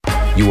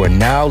You are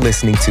now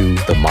listening to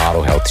The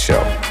Model Health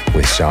Show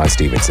with Sean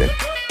Stevenson.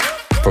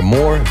 For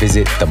more,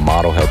 visit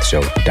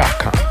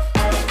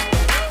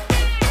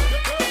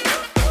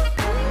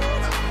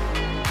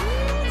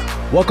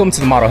themodelhealthshow.com. Welcome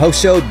to The Model Health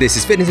Show. This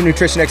is fitness and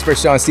nutrition expert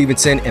Sean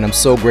Stevenson, and I'm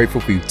so grateful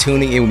for you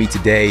tuning in with me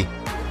today.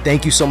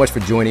 Thank you so much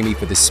for joining me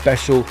for this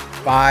special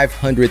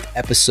 500th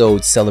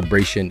episode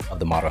celebration of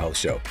The Model Health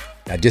Show.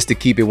 Now, just to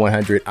keep it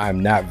 100, I'm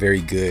not very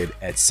good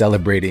at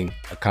celebrating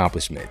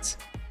accomplishments.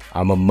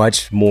 I'm a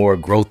much more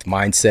growth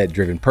mindset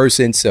driven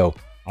person. So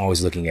I'm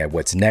always looking at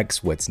what's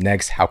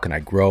next, how can I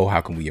grow, how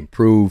can we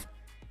improve?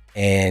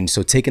 And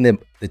so taking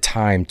the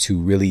time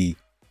to really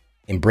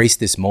embrace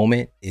this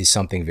moment is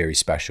something very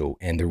special.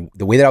 And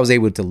the way that I was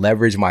able to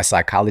leverage my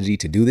psychology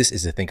to do this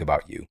is to think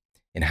about you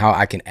and how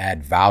I can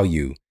add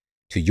value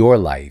to your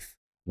life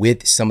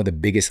with some of the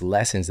biggest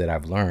lessons that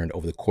I've learned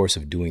over the course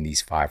of doing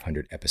these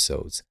 500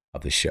 episodes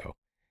of the show.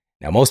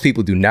 Now, most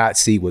people do not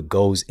see what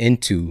goes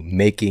into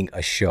making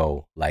a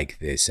show like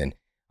this. And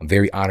I'm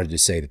very honored to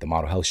say that the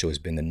Model Health Show has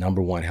been the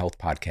 #1 health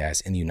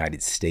podcast in the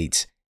United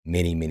States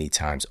many, many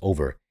times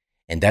over.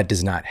 And that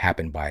does not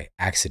happen by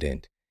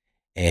accident.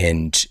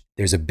 And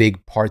there's a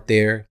big part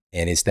there.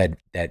 And it's that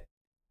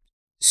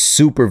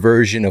super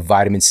version of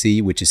vitamin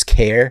C, which is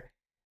care,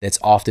 that's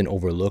often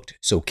overlooked.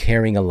 So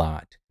caring a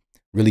lot,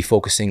 really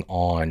focusing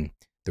on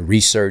the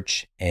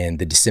research and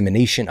the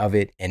dissemination of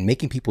it and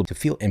making people to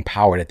feel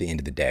empowered at the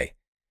end of the day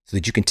so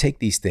that you can take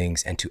these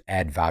things and to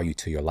add value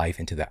to your life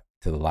and to the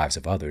lives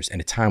of others. And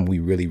at a time we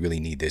really,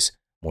 really need this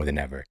more than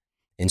ever.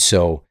 And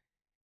so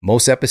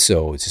most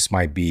episodes, this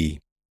might be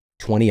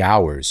 20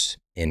 hours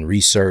in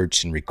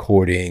research and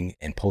recording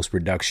and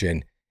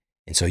post-production.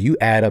 And so you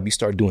add up, you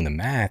start doing the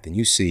math and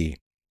you see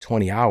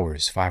 20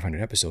 hours, 500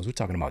 episodes. We're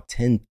talking about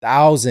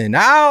 10,000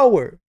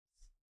 hours.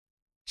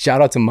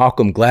 Shout out to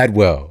Malcolm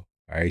Gladwell.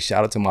 All right,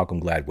 shout out to Malcolm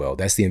Gladwell.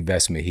 That's the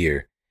investment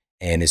here.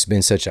 And it's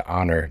been such an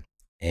honor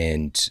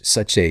and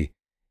such a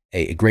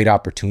great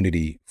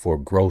opportunity for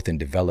growth and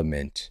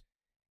development.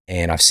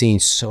 And I've seen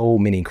so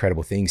many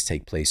incredible things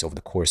take place over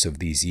the course of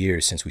these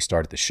years since we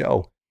started the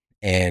show.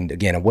 And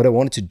again, what I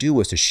wanted to do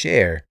was to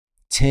share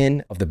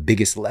 10 of the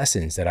biggest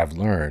lessons that I've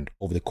learned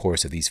over the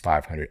course of these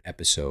 500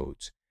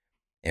 episodes.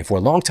 And for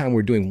a long time,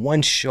 we're doing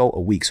one show a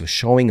week. So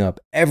showing up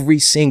every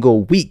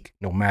single week,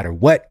 no matter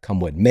what, come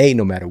what may,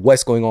 no matter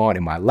what's going on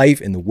in my life,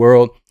 in the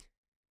world,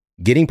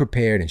 getting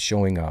prepared and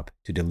showing up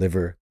to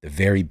deliver the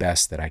very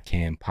best that I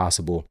can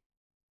possible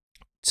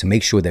to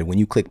make sure that when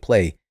you click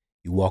play,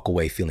 you walk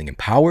away feeling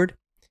empowered,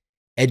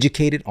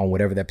 educated on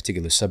whatever that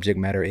particular subject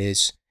matter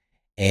is,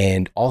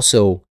 and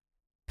also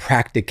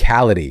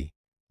practicality.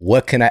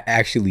 What can I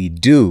actually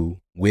do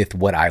with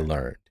what I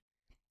learned?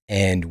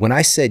 And when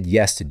I said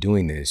yes to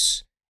doing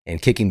this, and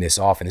kicking this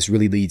off, and this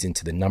really leads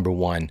into the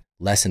 #1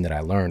 lesson that I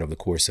learned over the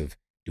course of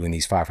doing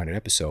these 500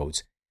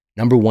 episodes.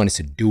 #1 is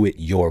to do it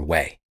your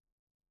way.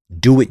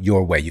 Do it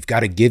your way. You've got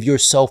to give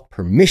yourself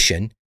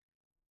permission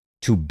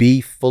to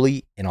be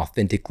fully and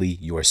authentically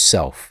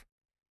yourself,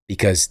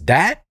 because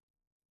that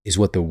is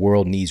what the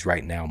world needs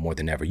right now more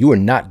than ever. You are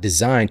not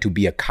designed to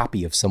be a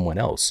copy of someone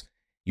else.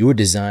 You are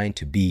designed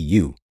to be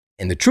you.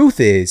 And the truth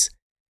is,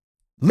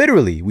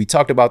 literally, we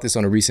talked about this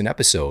on a recent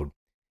episode,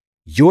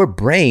 your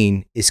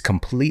brain is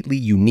completely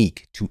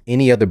unique to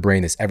any other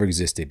brain that's ever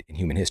existed in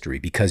human history,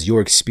 because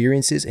your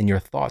experiences and your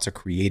thoughts are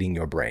creating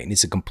your brain.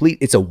 It's a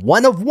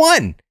one of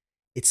one.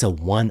 It's a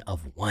one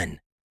of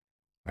one,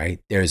 right?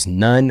 There's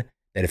none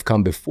that have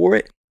come before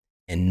it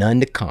and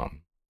none to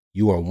come.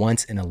 You are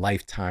once in a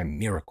lifetime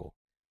miracle.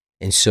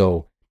 And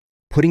so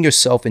putting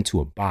yourself into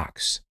a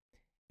box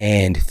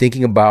and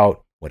thinking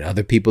about what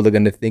other people are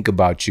going to think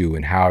about you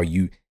and how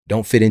you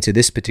don't fit into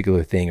this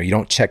particular thing or you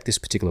don't check this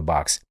particular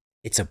box,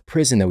 it's a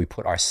prison that we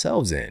put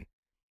ourselves in,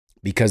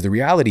 because the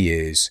reality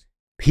is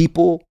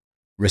people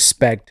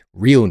respect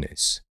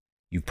realness.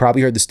 You've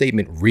probably heard the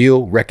statement,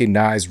 real,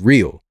 recognize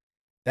real.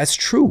 That's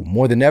true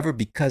more than ever,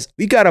 because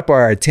we got up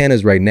our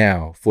antennas right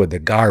now for the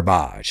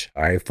garbage,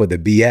 all right, for the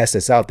BS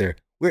that's out there.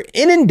 We're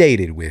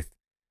inundated with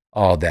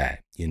all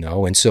that,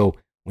 and so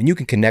when you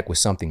can connect with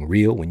something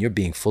real, when you're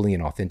being fully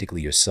and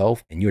authentically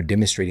yourself and you're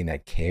demonstrating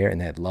that care and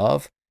that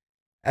love,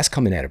 that's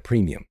coming at a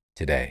premium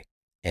today.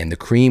 And the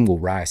cream will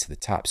rise to the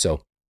top.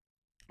 So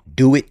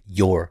do it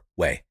your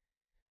way.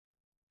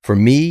 For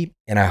me,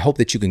 and I hope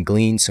that you can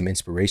glean some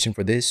inspiration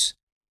for this,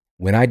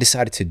 when I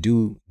decided to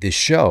do this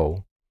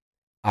show,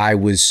 I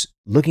was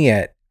looking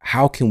at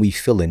how can we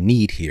fill a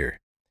need here?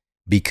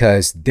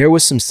 Because there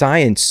was some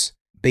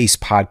science-based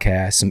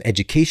podcasts, some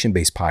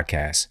education-based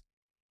podcasts,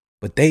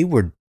 but they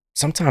were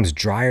sometimes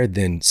drier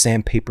than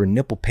sandpaper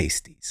nipple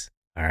pasties,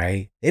 all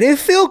right? They didn't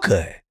feel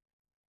good.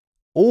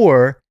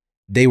 Or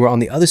they were on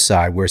the other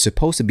side where it's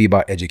supposed to be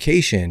about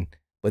education,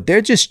 but they're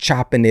just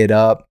chopping it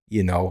up,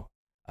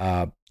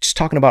 just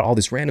talking about all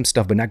this random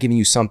stuff, but not giving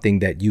you something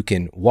that you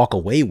can walk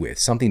away with,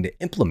 something to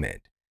implement.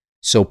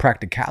 So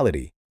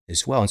practicality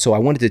as well. And so I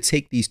wanted to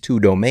take these two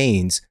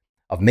domains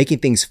of making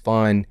things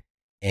fun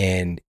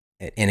and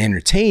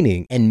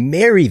entertaining and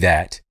marry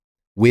that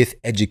with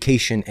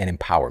education and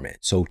empowerment.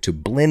 So to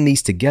blend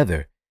these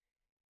together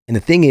And the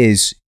thing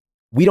is,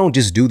 we don't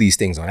just do these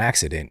things on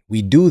accident.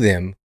 We do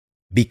them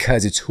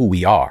because it's who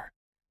we are.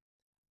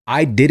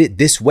 I did it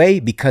this way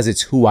because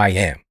it's who I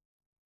am.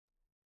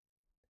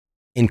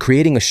 In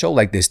creating a show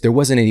like this, there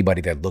wasn't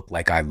anybody that looked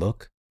like I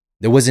look.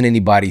 There wasn't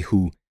anybody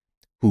who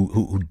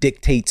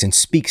dictates and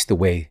speaks the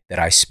way that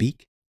I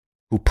speak,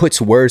 who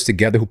puts words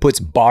together, who puts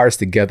bars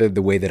together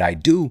the way that I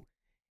do.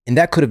 And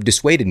that could have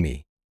dissuaded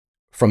me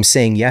from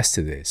saying yes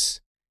to this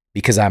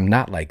because I'm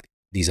not like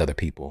these other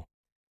people.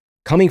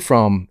 Coming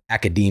from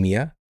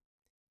academia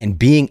and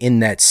being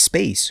in that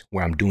space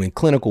where I'm doing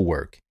clinical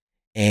work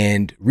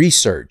and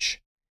research,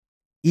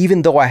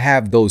 even though I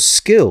have those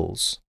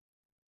skills,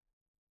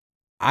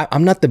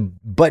 I'm not the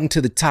button to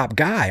the top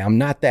guy. I'm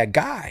not that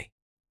guy.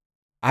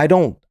 I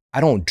don't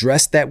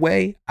dress that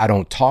way. I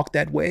don't talk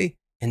that way.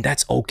 And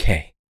that's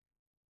okay.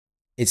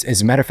 It's,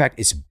 as a matter of fact,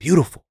 it's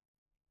beautiful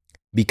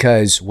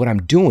because what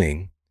I'm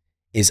doing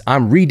is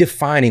I'm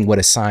redefining what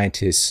a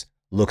scientist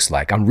looks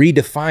like. I'm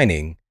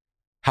redefining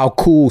how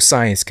cool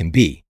science can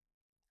be.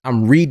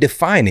 I'm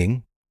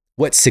redefining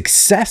what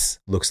success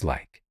looks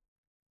like.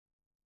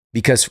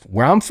 Because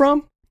where I'm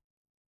from,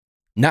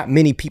 not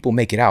many people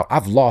make it out.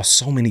 I've lost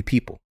so many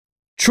people,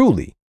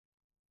 truly.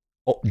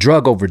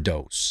 Drug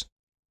overdose,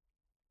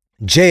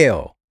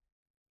 jail,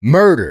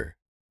 murder.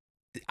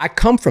 I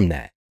come from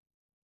that.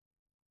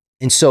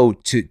 And so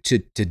to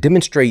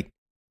demonstrate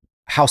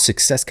how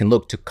success can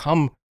look, to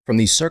come from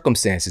these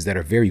circumstances that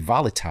are very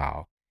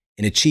volatile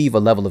and achieve a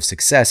level of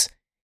success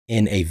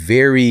in a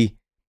very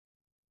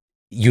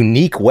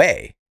unique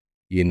way,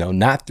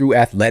 not through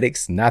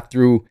athletics, not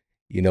through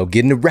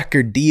getting a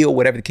record deal,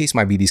 whatever the case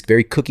might be, these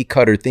very cookie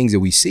cutter things that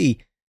we see.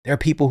 There are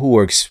people who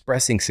are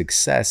expressing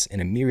success in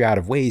a myriad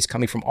of ways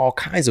coming from all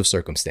kinds of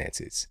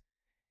circumstances.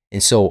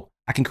 And so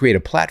I can create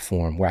a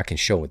platform where I can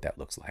show what that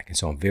looks like. And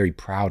so I'm very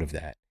proud of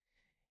that.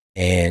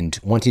 And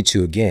wanting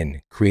to,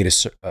 again, create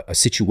a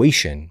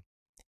situation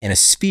and a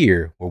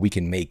sphere where we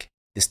can make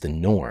this the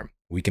norm.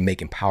 We can make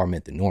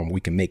empowerment the norm.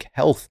 We can make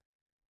health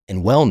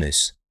and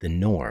wellness the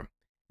norm.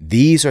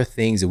 These are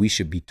things that we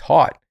should be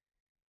taught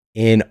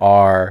in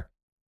our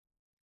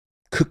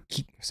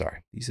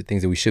these are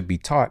things that we should be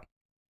taught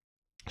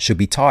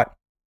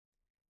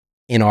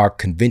in our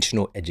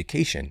conventional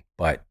education,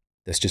 but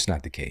that's just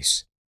not the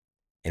case.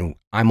 And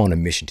I'm on a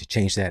mission to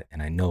change that.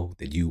 And I know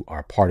that you are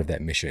a part of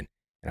that mission.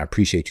 And I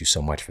appreciate you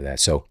so much for that.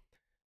 So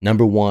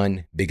number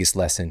one, biggest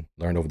lesson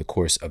learned over the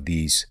course of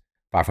these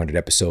 500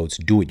 episodes,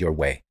 do it your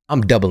way.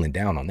 I'm doubling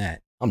down on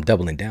that. I'm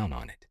doubling down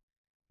on it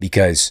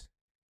because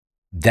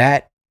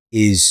that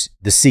is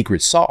the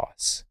secret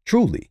sauce,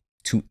 truly,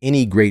 to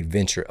any great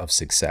venture of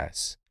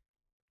success.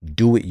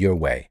 Do it your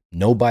way.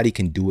 Nobody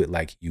can do it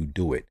like you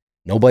do it.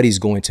 Nobody's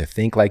going to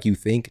think like you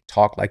think,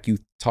 talk like you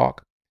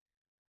talk,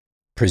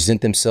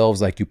 present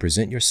themselves like you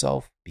present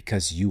yourself,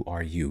 because you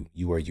are you.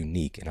 You are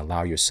unique, and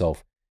allow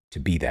yourself to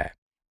be that.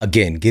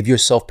 Again, give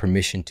yourself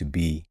permission to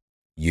be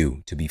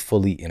you, to be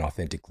fully and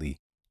authentically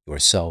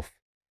yourself,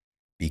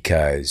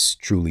 because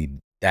truly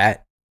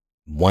that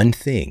one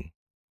thing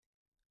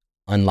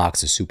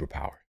unlocks a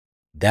superpower.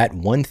 That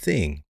one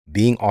thing,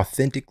 being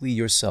authentically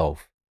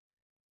yourself,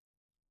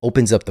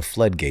 opens up the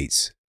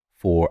floodgates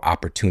for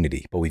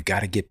opportunity. But we've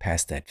got to get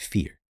past that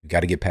fear. We've got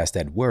to get past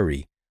that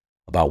worry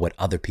about what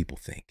other people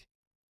think.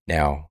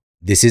 Now,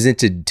 this isn't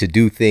to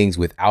do things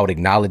without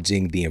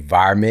acknowledging the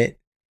environment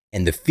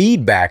and the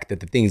feedback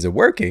that the things are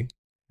working.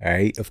 All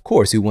right. Of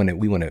course, we want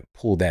to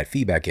pull that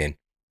feedback in,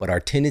 but our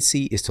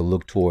tendency is to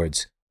look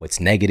towards what's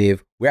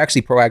negative. We're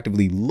actually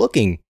proactively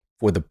looking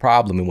for the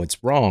problem and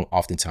what's wrong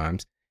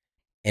oftentimes.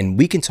 And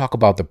we can talk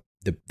about the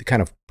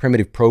kind of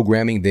primitive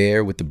programming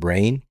there with the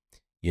brain,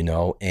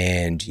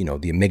 and,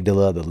 the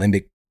amygdala, the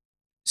limbic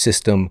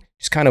system,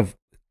 just kind of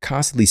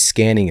constantly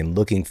scanning and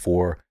looking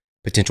for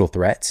potential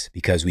threats,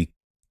 because the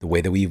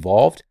way that we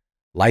evolved,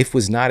 life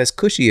was not as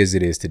cushy as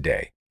it is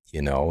today,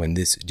 and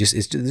this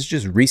is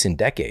just recent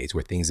decades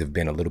where things have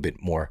been a little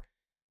bit more,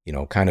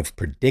 kind of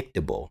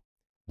predictable.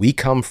 We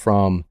come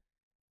from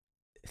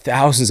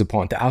thousands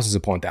upon thousands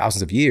upon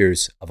thousands of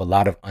years of a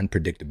lot of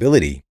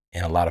unpredictability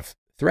and a lot of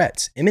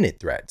threats, imminent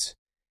threats.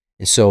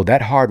 And so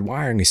that hard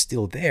wiring is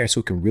still there, so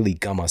it can really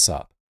gum us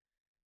up.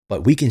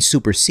 But we can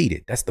supersede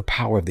it. That's the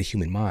power of the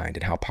human mind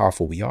and how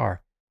powerful we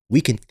are.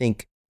 We can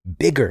think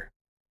bigger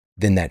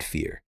than that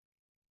fear.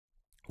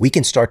 We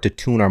can start to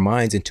tune our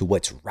minds into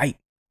what's right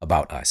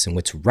about us and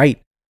what's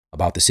right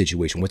about the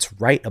situation, what's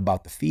right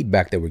about the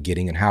feedback that we're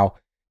getting, and how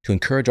to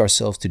encourage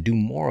ourselves to do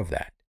more of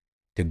that,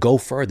 to go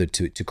further,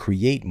 to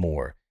create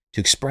more,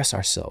 to express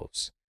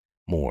ourselves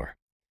more.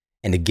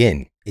 And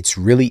again, it's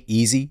really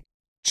easy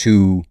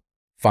to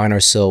find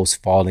ourselves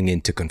falling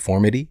into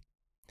conformity.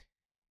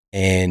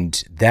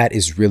 And that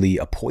is really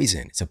a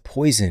poison. It's a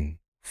poison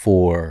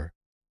for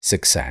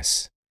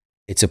success.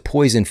 It's a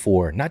poison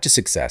for not just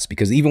success,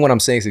 because even when I'm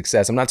saying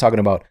success, I'm not talking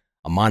about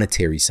a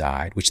monetary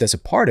side, which that's a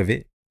part of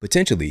it,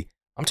 potentially.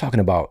 I'm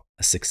talking about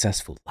a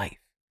successful life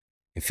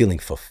and feeling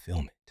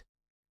fulfillment.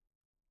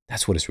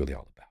 That's what it's really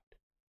all about.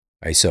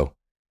 Right? So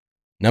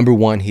Number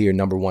one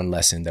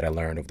lesson that I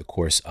learned over the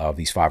course of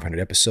these 500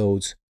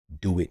 episodes,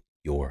 do it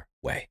your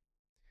way.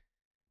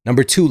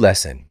 Number two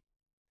lesson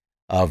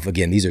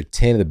again, these are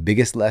 10 of the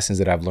biggest lessons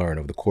that I've learned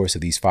over the course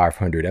of these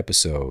 500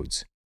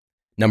 episodes.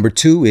 Number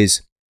two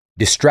is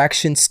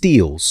distraction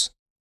steals,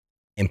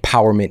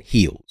 empowerment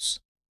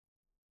heals.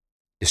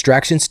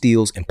 Distraction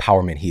steals,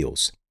 empowerment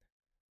heals.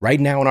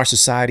 Right now in our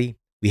society,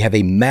 we have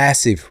a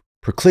massive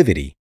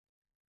proclivity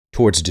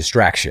towards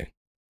distraction.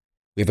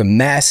 We have a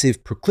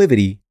massive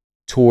proclivity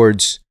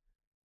towards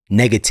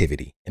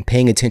negativity and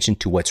paying attention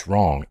to what's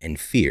wrong and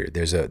fear.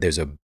 There's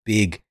a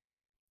big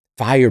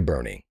fire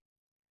burning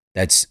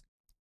that's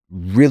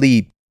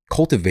really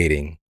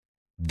cultivating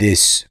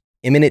this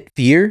imminent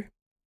fear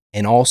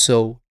and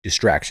also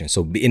distraction.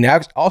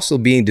 And also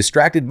being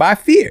distracted by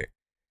fear.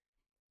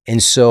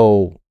 And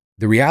so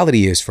the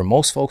reality is for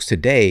most folks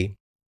today,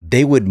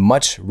 they would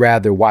much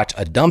rather watch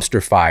a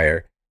dumpster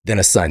fire than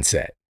a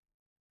sunset,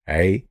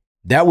 right?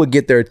 That would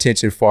get their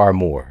attention far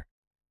more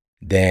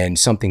than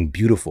something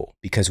beautiful,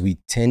 because we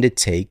tend to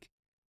take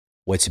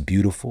what's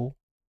beautiful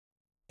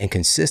and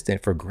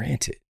consistent for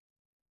granted.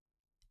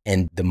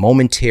 And the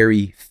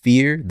momentary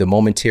fear, the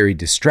momentary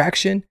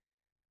distraction,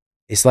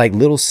 it's like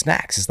little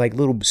snacks. It's like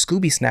little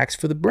Scooby snacks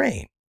for the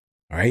brain,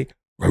 all right?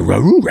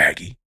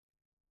 Raggy,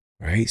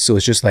 right? So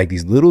it's just like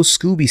these little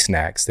Scooby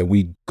snacks that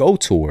we go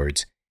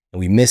towards and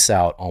we miss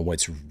out on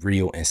what's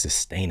real and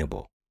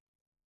sustainable,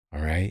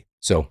 all right?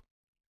 So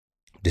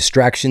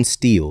distraction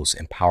steals,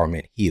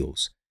 empowerment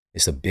heals.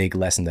 It's a big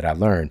lesson that I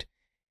learned.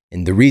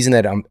 And the reason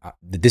that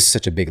this is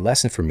such a big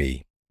lesson for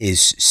me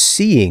is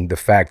seeing the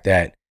fact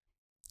that,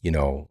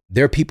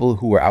 there are people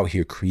who are out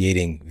here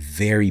creating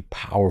very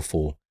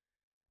powerful,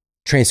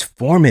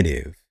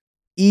 transformative,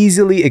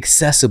 easily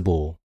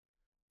accessible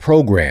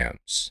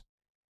programs,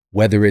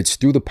 whether it's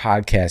through the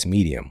podcast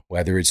medium,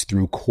 whether it's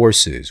through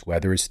courses,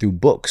 whether it's through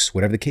books,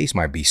 whatever the case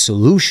might be,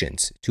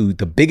 solutions to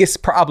the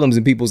biggest problems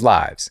in people's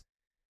lives.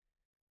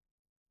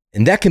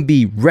 And that can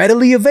be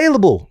readily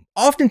available,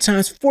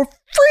 oftentimes for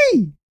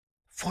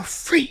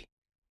free.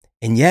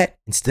 And yet,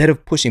 instead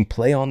of pushing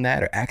play on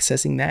that or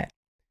accessing that,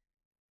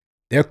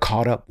 they're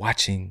caught up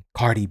watching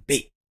Cardi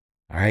B,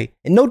 all right?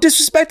 And no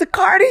disrespect to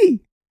Cardi.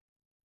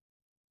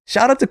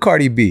 Shout out to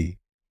Cardi B.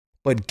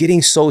 But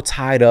getting so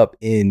tied up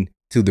into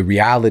the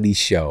reality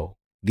show,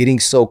 getting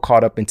so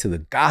caught up into the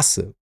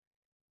gossip,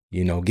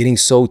 getting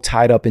so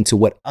tied up into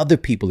what other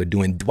people are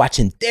doing,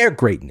 watching their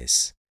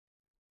greatness,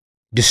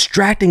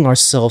 distracting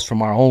ourselves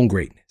from our own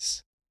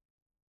greatness.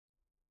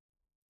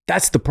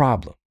 That's the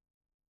problem.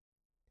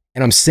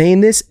 And I'm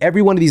saying this,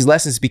 every one of these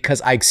lessons, because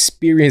I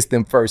experienced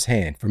them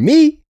firsthand. For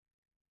me,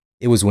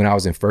 it was when I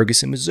was in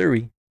Ferguson,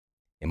 Missouri,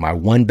 in my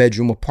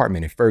 1-bedroom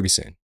apartment in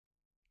Ferguson,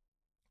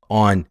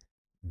 on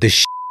the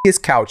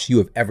shittiest couch you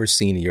have ever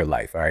seen in your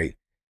life, all right?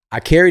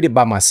 I carried it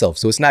by myself,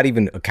 so it's not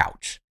even a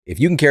couch. If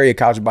you can carry a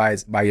couch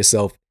by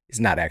yourself, it's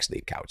not actually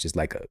a couch. It's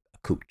like a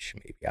couch,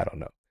 maybe. I don't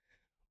know.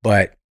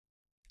 But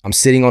I'm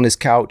sitting on this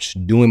couch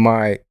doing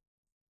my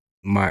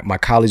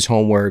college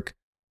homework,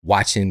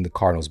 watching the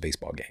Cardinals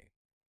baseball game.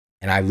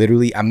 And I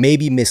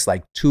maybe missed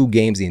like 2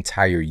 games the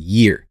entire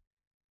year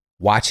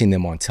watching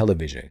them on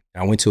television.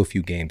 And I went to a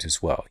few games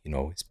as well.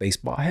 It's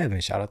baseball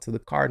heaven. Shout out to the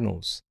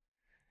Cardinals.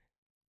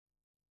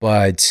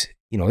 But,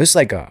 there's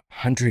like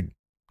 100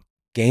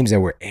 games that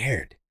were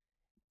aired.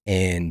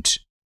 And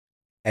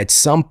at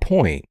some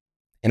point,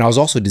 and I was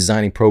also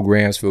designing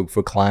programs for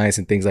clients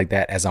and things like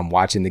that as I'm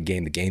watching the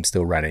game's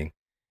still running.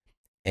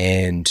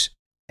 And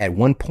at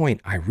one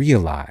point, I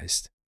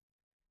realized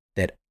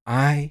that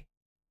I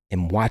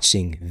am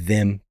watching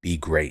them be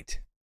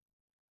great.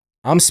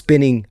 I'm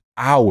spending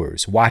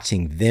hours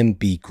watching them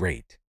be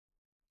great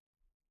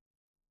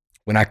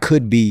when I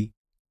could be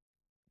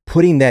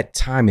putting that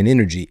time and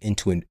energy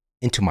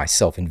into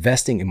myself,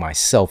 investing in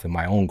myself and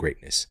my own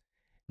greatness.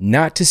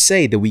 Not to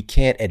say that we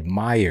can't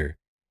admire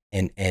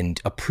and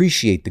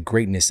appreciate the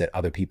greatness that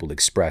other people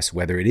express,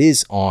 whether it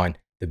is on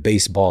the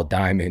baseball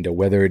diamond or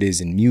whether it is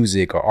in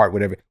music or art,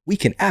 whatever. We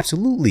can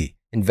absolutely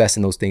invest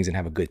in those things and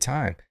have a good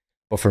time.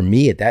 But for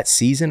me, at that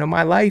season of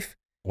my life,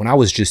 when I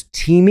was just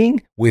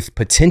teeming with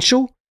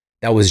potential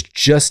that was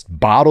just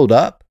bottled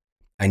up,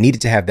 I needed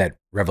to have that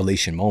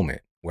revelation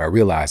moment where I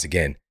realized,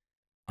 again,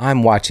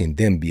 I'm watching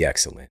them be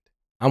excellent.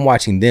 I'm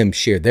watching them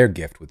share their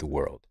gift with the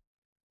world.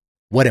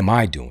 What am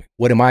I doing?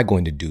 What am I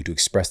going to do to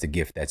express the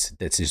gift that's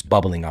just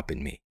bubbling up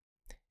in me?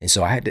 And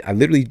so I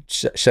literally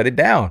shut it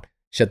down,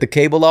 shut the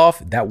cable off.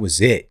 That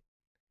was it.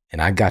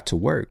 And I got to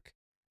work.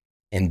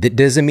 And that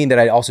doesn't mean that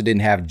I also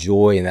didn't have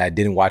joy and that I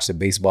didn't watch the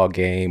baseball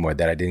game or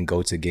that I didn't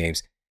go to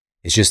games.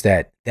 It's just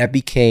that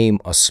became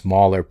a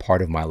smaller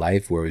part of my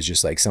life where it was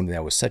just like something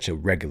that was such a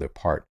regular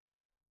part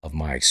of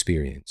my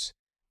experience.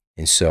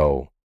 And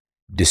so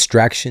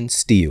distraction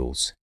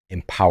steals,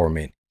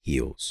 empowerment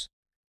heals.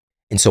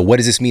 And so what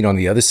does this mean on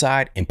the other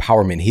side?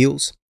 Empowerment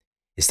heals.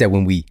 It's that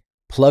when we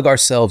plug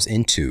ourselves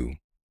into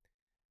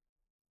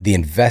the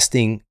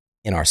investing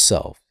in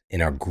ourselves,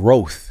 in our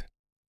growth,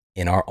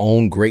 in our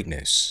own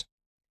greatness,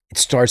 it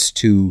starts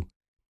to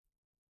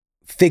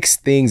fix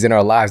things in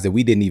our lives that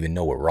we didn't even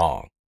know were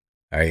wrong.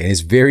 All right. And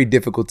it's very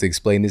difficult to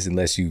explain this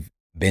unless you've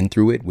been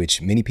through it,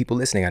 which many people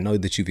listening, I know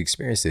that you've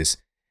experienced this,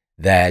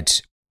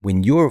 that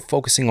when you're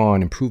focusing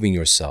on improving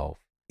yourself,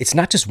 it's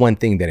not just one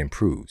thing that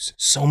improves.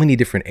 So many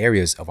different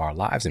areas of our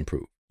lives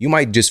improve. You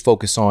might just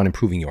focus on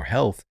improving your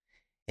health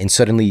and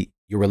suddenly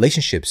your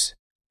relationships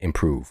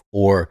improve,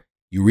 or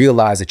you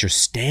realize that your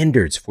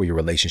standards for your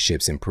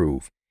relationships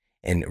improve,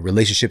 and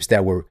relationships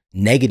that were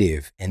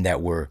negative and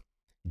that were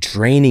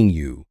draining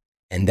you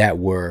and that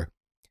were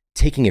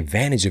taking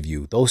advantage of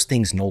you, those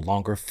things no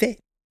longer fit.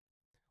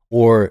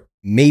 Or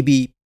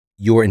maybe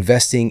you're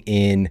investing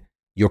in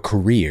your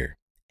career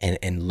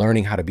and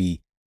learning how to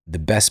be the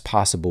best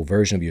possible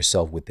version of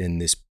yourself within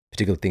this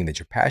particular thing that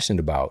you're passionate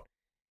about.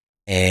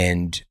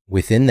 And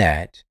within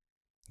that,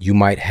 you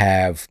might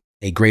have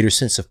a greater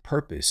sense of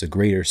purpose, a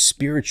greater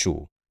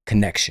spiritual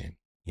connection,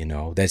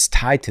 that's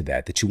tied to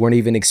that you weren't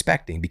even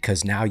expecting,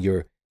 because now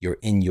you're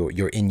in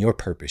your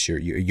purpose,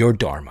 your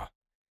dharma,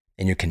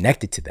 and you're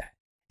connected to that.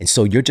 And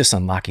so you're just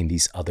unlocking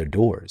these other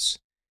doors,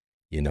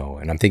 and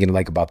I'm thinking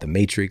like about the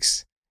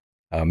Matrix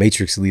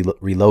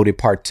Reloaded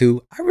Part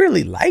 2. I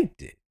really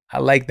liked it. I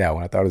liked that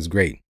one. I thought it was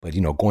great. But,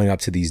 going up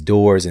to these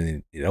doors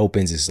and it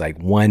opens, it's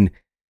like one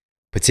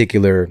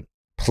particular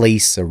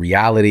place, a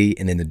reality,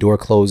 and then the door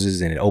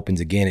closes and it opens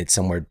again. It's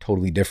somewhere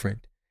totally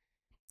different.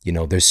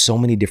 There's so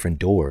many different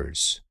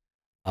doors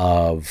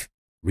of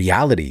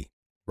reality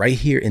right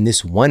here in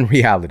this one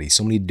reality,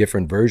 so many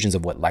different versions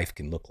of what life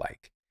can look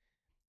like.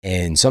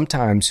 And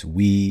sometimes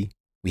we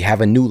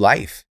have a new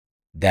life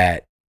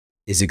that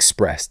is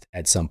expressed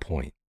at some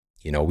point.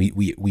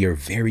 We are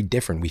very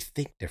different. We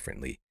think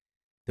differently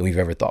than we've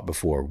ever thought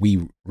before.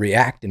 We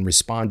react and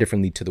respond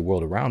differently to the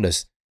world around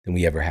us than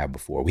we ever have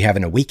before. We have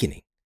an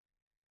awakening,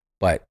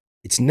 but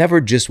it's never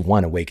just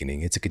one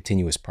awakening. It's a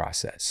continuous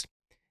process.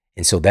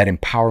 And so that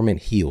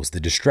empowerment heals. The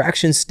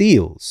distraction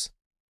steals.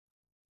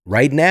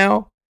 Right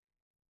now,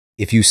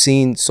 if you've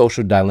seen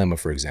Social Dilemma,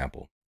 for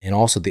example, and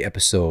also the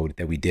episode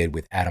that we did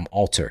with Adam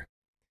Alter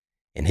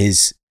and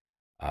his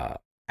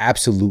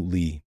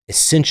absolutely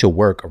essential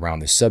work around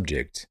this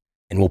subject,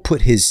 and we'll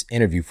put his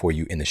interview for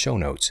you in the show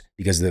notes,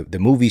 because the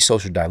movie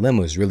Social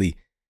Dilemma is really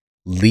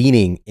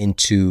leaning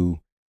into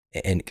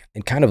and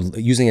kind of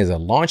using as a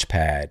launch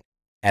pad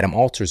Adam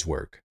Alter's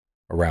work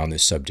around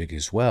this subject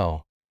as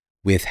well,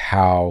 with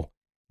how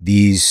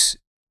these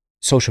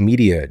social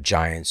media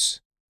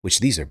giants, which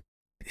these are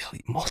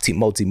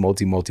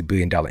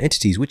multi-billion dollar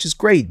entities, which is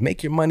great,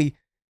 make your money,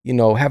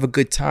 have a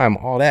good time,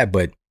 all that,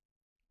 but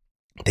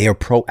they are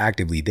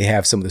proactively, they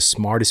have some of the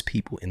smartest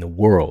people in the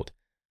world,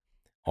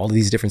 all of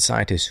these different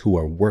scientists who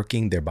are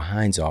working their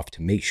behinds off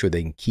to make sure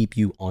they can keep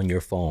you on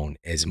your phone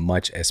as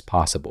much as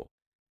possible.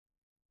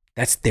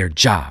 That's their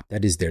job.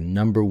 That is their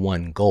number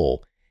one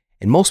goal.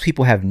 And most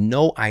people have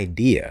no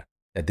idea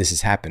that this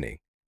is happening.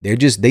 They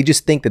just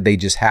think that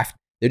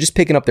they're just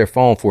picking up their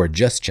phone for a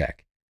just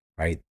check,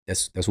 right?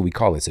 That's what we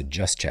call it. It's a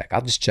just check.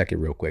 I'll just check it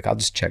real quick. I'll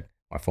just check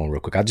my phone real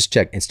quick. I'll just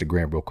check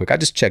Instagram real quick. I'll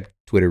just check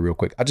Twitter real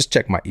quick. I'll just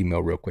check my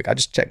email real quick. I'll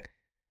just check.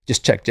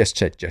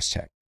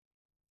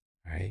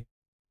 Right?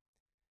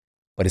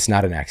 But it's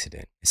not an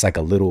accident. It's like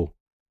a little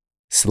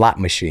slot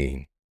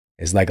machine.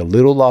 It's like a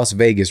little Las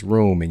Vegas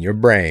room in your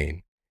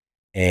brain.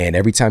 And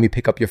every time you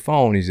pick up your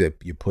phone,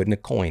 you're putting a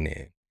coin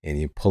in and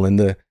you're pulling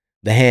the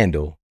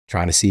handle,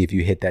 trying to see if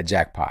you hit that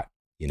jackpot.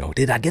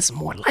 Did I get some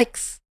more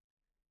likes?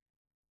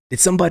 Did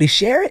somebody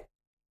share it?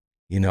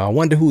 I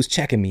wonder who's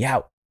checking me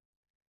out.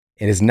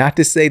 And it's not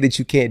to say that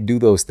you can't do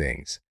those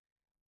things,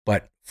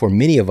 but for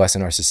many of us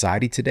in our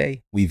society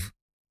today, we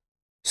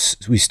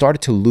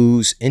started to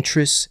lose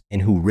interest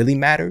in who really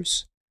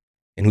matters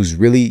and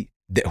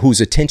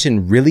whose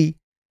attention really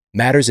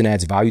matters and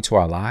adds value to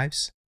our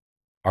lives,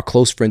 our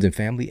close friends and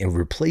family, and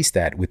replace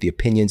that with the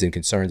opinions and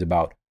concerns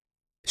about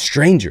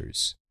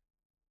strangers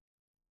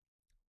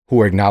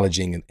who are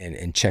acknowledging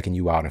and checking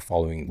you out and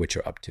following what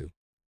you're up to.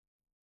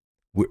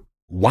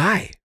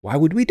 Why? Why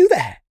would we do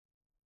that?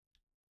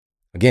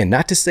 Again,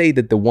 not to say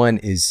that the one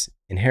is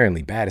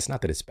inherently bad. It's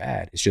not that it's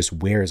bad. It's just,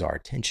 where is our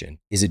attention?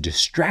 Is it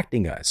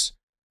distracting us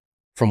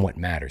from what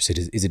matters?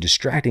 Is it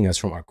distracting us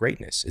from our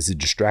greatness? Is it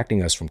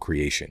distracting us from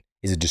creation?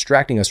 Is it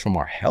distracting us from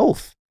our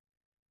health?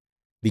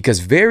 Because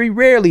very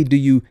rarely do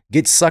you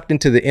get sucked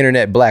into the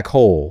internet black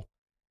hole,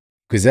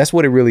 because that's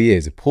what it really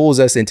is. It pulls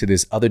us into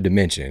this other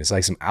dimension. It's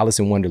like some Alice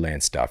in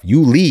Wonderland stuff.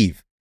 You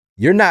leave.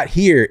 You're not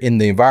here in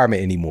the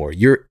environment anymore.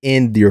 You're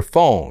in your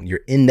phone.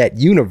 You're in that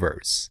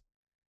universe.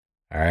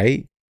 All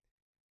right.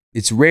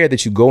 It's rare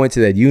that you go into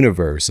that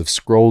universe of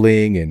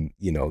scrolling and,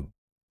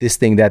 this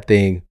thing, that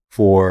thing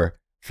for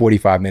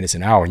 45 minutes,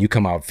 an hour, and you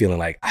come out feeling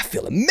like, I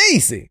feel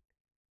amazing.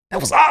 That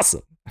was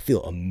awesome. I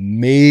feel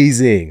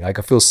amazing. Like,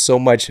 I feel so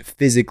much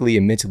physically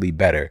and mentally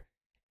better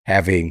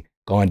having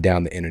gone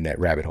down the internet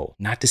rabbit hole.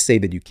 Not to say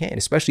that you can't,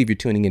 especially if you're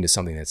tuning into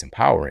something that's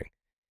empowering,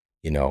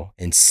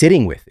 and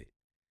sitting with it.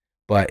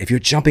 But if you're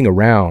jumping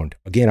around,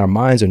 again, our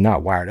minds are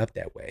not wired up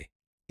that way.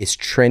 It's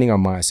training our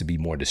minds to be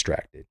more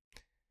distracted.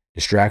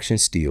 Distraction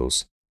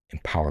steals,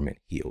 empowerment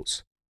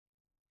heals.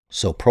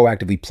 So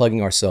proactively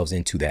plugging ourselves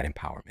into that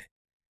empowerment.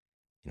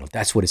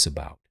 That's what it's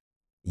about.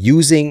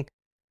 Using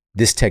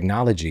this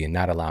technology and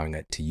not allowing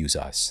it to use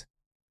us.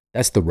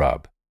 That's the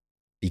rub.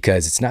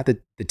 Because it's not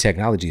that the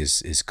technology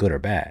is good or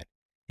bad.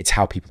 It's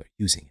how people are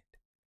using it.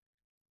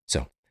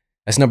 So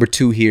that's number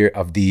 2 here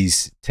of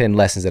these 10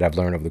 lessons that I've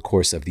learned over the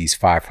course of these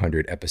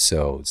 500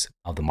 episodes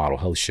of the Model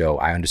Health Show.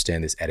 I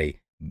understand this at a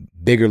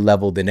bigger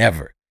level than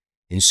ever.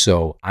 And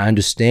so I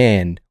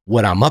understand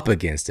what I'm up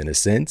against in a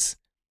sense.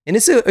 And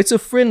it's a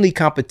friendly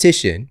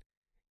competition,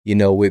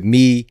 with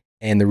me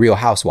and the Real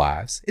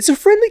Housewives. It's a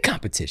friendly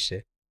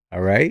competition.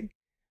 All right.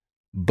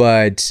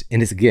 But,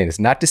 and it's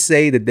not to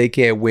say that they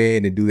can't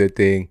win and do their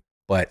thing,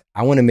 but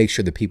I want to make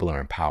sure that people are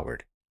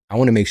empowered. I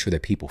want to make sure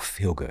that people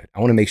feel good. I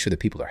want to make sure that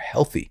people are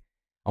healthy.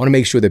 I want to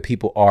make sure that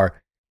people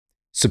are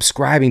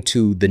subscribing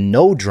to the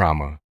no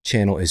drama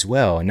channel as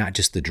well, and not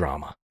just the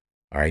drama.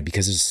 All right.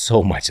 Because there's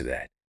so much of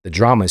that. The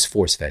drama is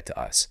force fed to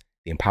us.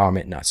 The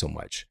empowerment, not so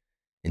much.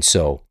 And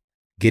so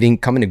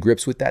coming to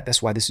grips with that,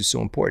 that's why this is so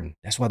important.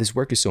 That's why this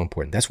work is so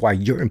important. That's why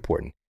you're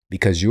important,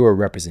 because you're a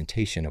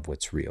representation of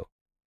what's real.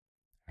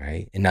 All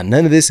right. And now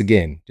none of this,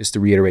 again, just to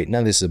reiterate,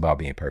 none of this is about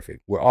being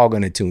perfect. We're all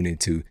going to tune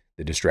into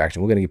the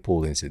distraction. We're going to get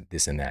pulled into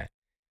this and that.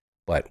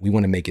 But we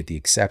want to make it the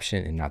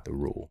exception and not the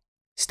rule.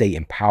 Stay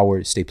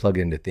empowered, stay plugged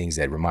into things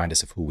that remind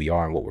us of who we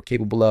are and what we're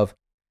capable of.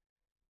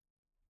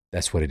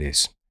 That's what it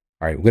is.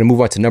 All right. We're going to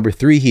move on to number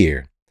 3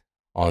 here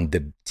on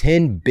the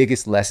 10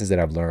 biggest lessons that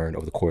I've learned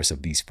over the course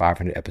of these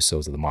 500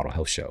 episodes of the Model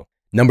Health Show.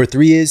 Number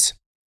 3 is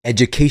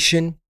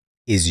education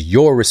is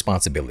your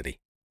responsibility.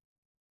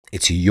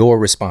 It's your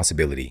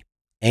responsibility.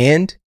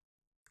 And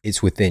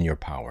it's within your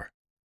power.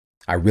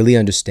 I really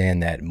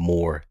understand that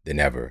more than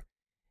ever.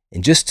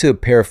 And just to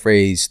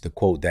paraphrase the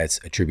quote that's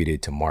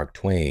attributed to Mark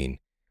Twain,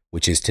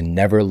 which is to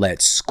never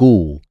let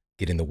school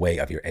get in the way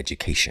of your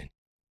education.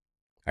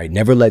 All right,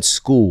 never let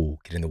school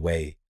get in the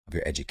way of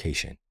your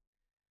education.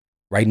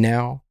 Right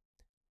now,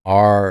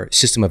 our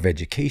system of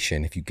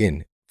education,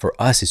 for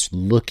us, it's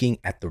looking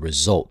at the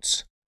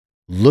results,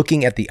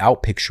 looking at the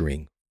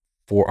outpicturing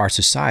for our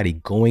society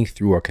going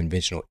through our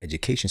conventional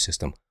education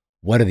system.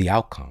 What are the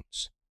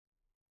outcomes?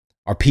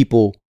 Are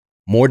people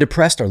more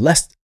depressed or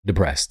less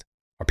depressed?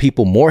 Are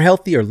people more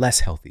healthy or less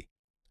healthy?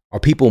 Are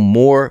people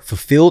more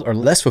fulfilled or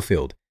less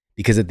fulfilled?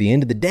 Because at the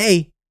end of the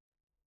day,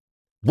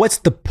 what's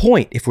the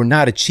point if we're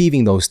not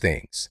achieving those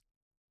things?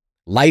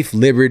 Life,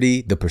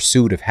 liberty, the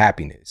pursuit of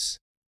happiness.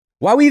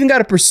 Why we even got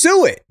to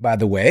pursue it, by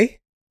the way?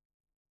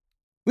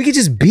 We could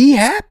just be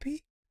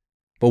happy.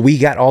 But we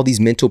got all these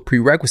mental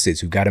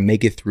prerequisites. We've got to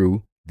make it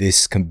through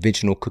this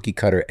conventional cookie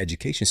cutter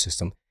education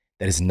system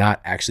that is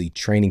not actually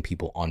training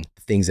people on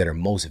things that are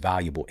most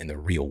valuable in the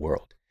real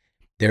world.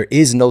 There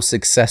is no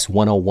Success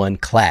 101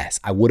 class.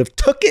 I would have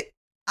took it.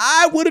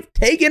 I would have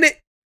taken it.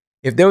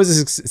 If there was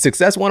a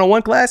Success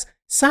 101 class,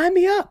 sign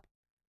me up.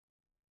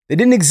 It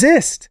didn't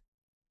exist.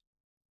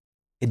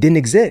 It didn't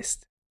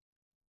exist.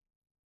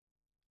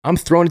 I'm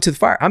throwing it to the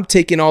fire. I'm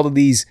taking all of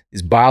this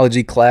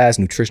biology class,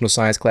 nutritional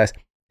science class.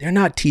 They're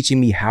not teaching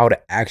me how to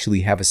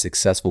actually have a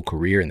successful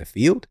career in the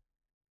field.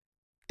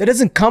 That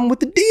doesn't come with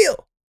the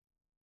deal.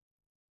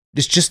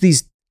 It's just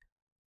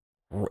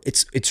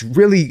it's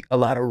really a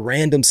lot of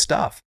random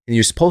stuff. And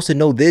you're supposed to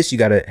know this. You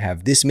got to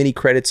have this many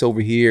credits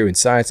over here in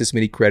science, this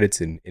many credits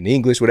in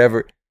English,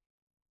 whatever.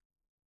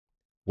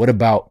 What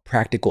about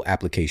practical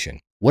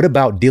application? What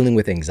about dealing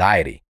with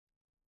anxiety?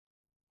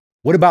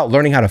 What about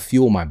learning how to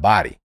fuel my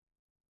body?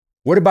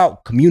 What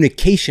about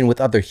communication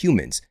with other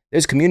humans?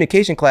 There's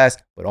communication class,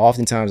 but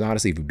oftentimes,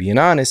 honestly, if we're being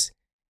honest,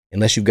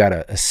 unless you've got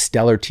a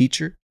stellar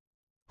teacher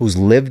who's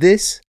lived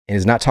this and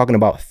is not talking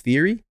about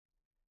theory,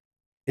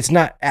 it's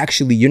not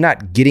actually, you're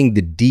not getting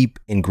the deep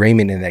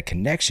ingrainment and that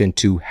connection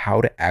to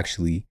how to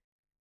actually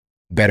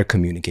better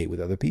communicate with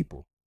other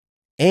people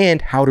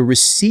and how to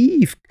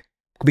receive,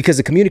 because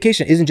the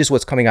communication isn't just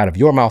what's coming out of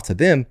your mouth to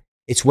them,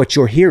 it's what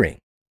you're hearing.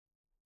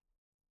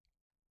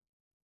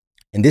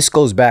 And this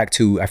goes back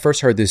to, I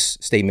first heard this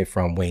statement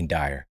from Wayne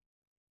Dyer,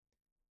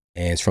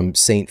 and it's from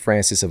St.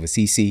 Francis of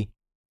Assisi: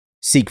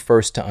 seek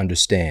first to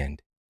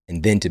understand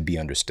and then to be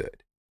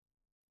understood.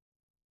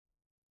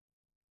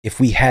 If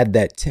we had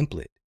that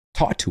template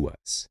taught to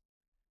us,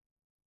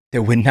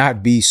 there would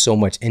not be so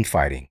much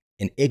infighting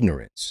and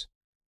ignorance.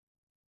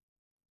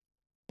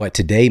 But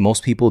today,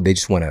 most people, they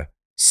just want to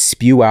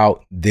spew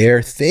out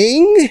their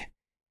thing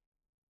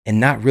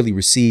and not really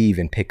receive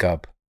and pick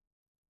up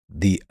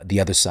the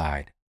other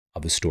side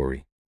of the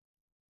story.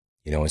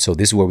 And so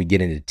this is where we get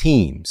into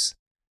teams,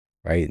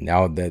 right?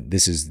 Now that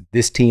this is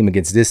this team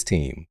against this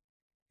team,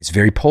 it's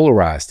very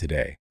polarized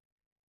today,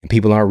 and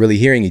people aren't really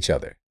hearing each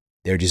other.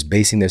 They're just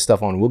basing their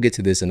stuff on, we'll get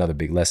to this, another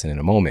big lesson in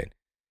a moment,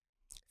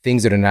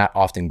 things that are not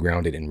often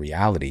grounded in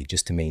reality,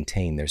 just to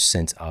maintain their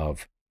sense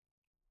of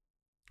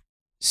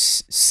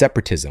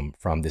separatism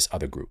from this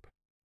other group.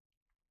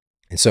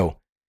 And so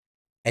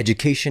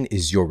education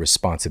is your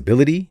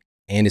responsibility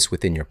and it's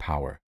within your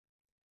power.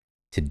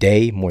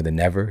 Today, more than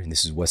ever, and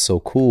this is what's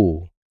so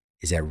cool,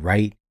 is that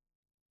right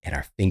at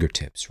our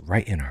fingertips,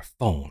 right in our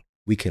phone,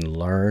 we can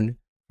learn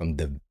from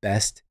the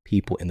best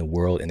people in the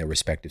world in their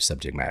respective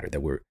subject matter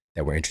that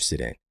we're interested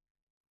in.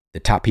 The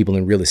top people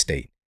in real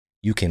estate.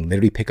 You can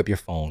literally pick up your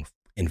phone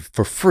and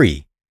for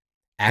free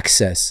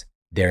access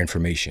their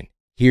information,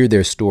 hear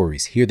their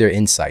stories, hear their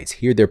insights,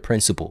 hear their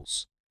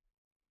principles.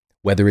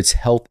 Whether it's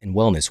health and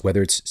wellness,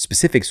 whether it's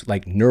specifics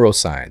like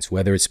neuroscience,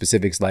 whether it's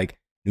specifics like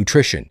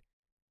nutrition,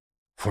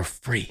 for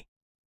free.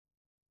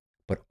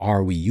 But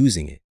are we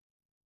using it?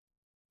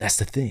 That's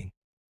the thing.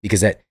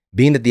 Because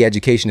being that the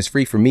education is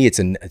free, for me, it's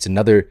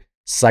another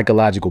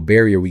psychological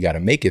barrier we got to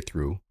make it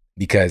through,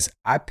 because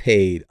I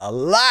paid a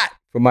lot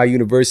for my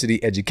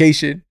university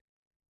education.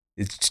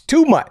 It's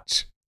too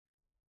much.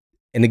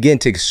 And again,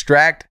 to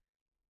extract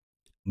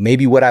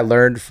maybe what I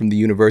learned from the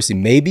university,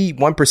 maybe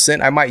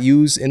 1% I might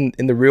use in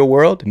the real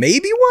world,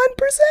 maybe 1%.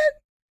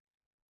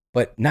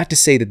 But not to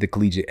say that the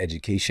collegiate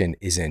education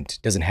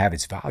doesn't have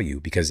its value,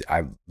 because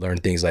I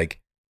learned things like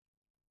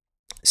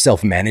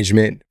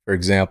self-management, for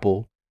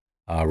example,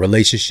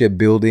 relationship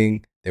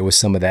building. There was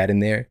some of that in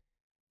there.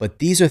 But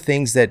these are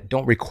things that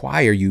don't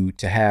require you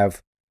to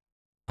have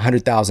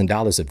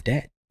 $100,000 of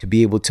debt to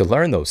be able to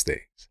learn those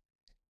things.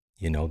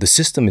 The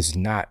system is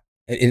not,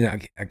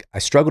 and I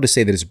struggle to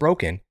say that it's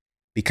broken,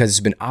 because it's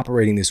been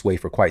operating this way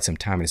for quite some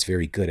time, and it's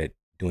very good at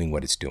doing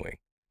what it's doing,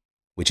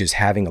 which is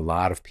having a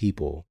lot of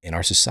people in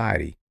our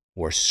society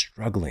who are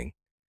struggling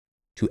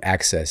to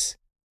access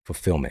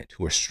fulfillment,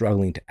 who are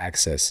struggling to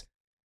access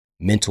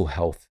mental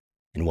health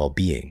and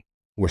well-being,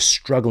 who are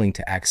struggling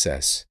to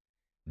access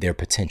their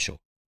potential,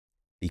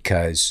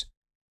 because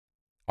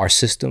our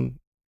system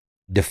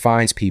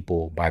defines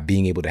people by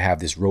being able to have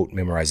this rote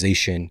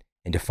memorization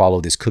and to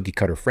follow this cookie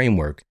cutter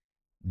framework,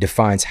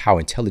 defines how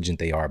intelligent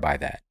they are by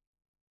that.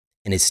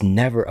 And it's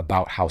never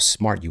about how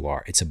smart you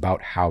are. It's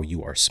about how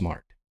you are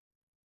smart.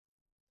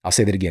 I'll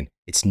say that again.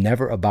 It's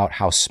never about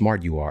how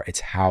smart you are.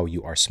 It's how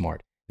you are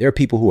smart. There are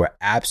people who are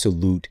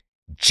absolute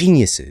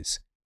geniuses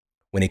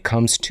when it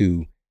comes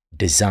to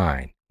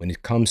design, when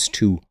it comes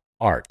to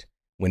art,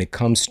 when it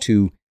comes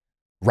to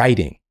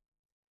writing.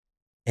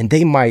 And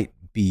they might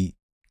be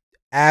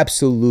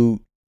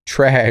absolute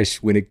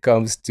trash when it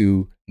comes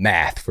to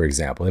math, for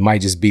example. It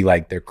might just be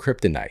like their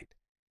kryptonite.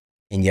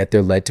 And yet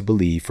they're led to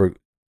believe,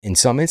 in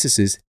some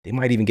instances, they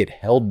might even get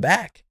held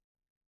back.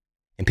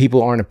 And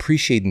people aren't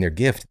appreciating their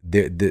gift.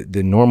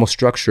 The normal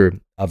structure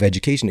of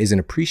education isn't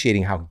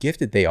appreciating how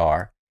gifted they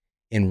are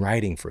in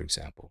writing, for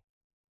example,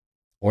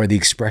 or the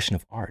expression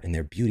of art and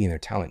their beauty and their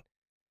talent.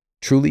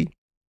 Truly,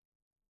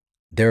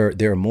 there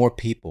are more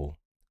people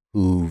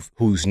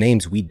whose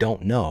names we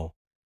don't know,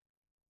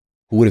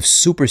 who would have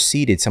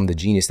superseded some of the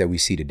genius that we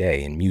see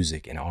today in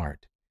music and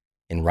art,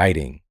 in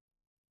writing,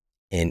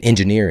 in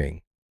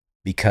engineering,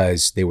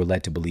 because they were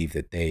led to believe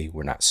that they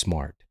were not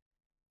smart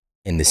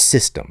in the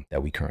system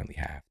that we currently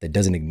have, that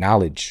doesn't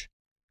acknowledge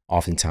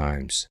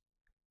oftentimes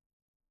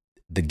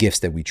the gifts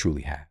that we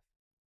truly have.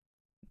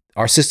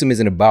 Our system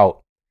isn't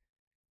about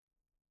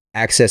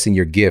accessing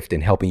your gift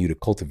and helping you to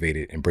cultivate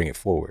it and bring it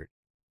forward.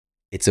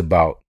 It's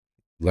about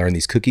learn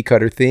these cookie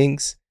cutter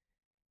things,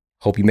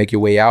 hope you make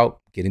your way out,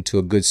 get into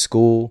a good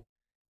school,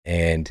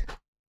 and,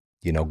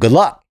 good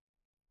luck.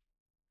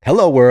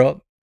 Hello,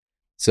 world.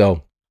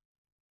 So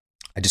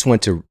I just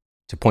want to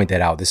point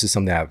that out. This is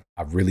something that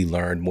I've really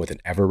learned more than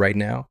ever right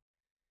now,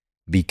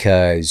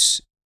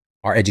 because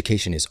our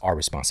education is our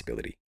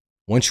responsibility.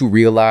 Once you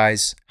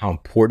realize how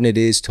important it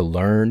is to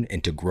learn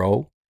and to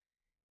grow,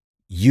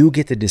 you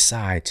get to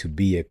decide to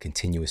be a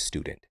continuous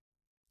student.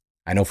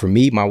 I know for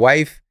me, my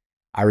wife,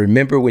 I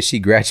remember when she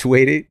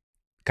graduated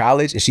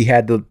college and she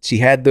had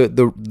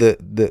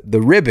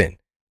the ribbon,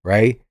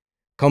 right?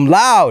 Cum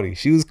laude.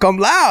 She was cum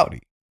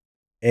laude.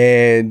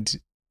 And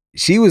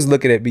she was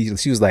looking at me.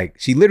 She was like,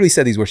 she literally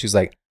said these words. She was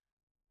like,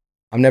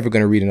 I'm never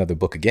going to read another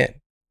book again.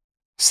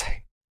 It's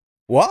like,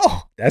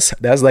 whoa, that's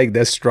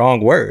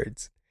strong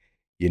words.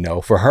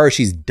 For her,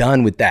 she's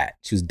done with that.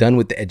 She was done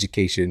with the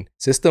education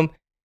system.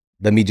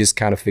 Let me just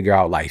kind of figure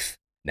out life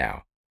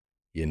now,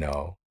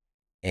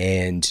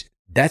 and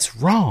that's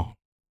wrong.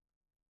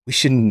 We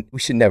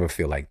should never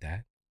feel like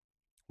that.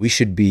 We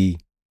should be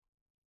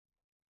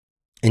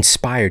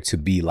inspired to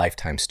be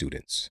lifetime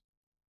students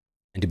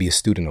and to be a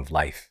student of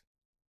life,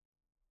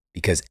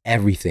 because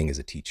everything is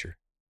a teacher,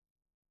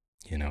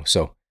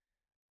 So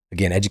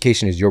again,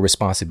 education is your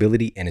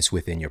responsibility, and it's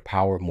within your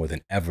power more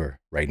than ever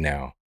right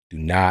now. Do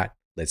not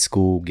let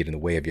school get in the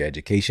way of your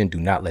education. Do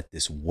not let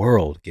this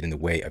world get in the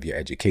way of your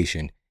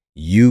education.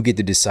 You get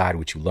to decide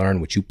what you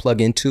learn, what you plug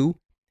into,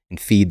 and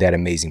feed that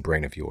amazing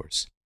brain of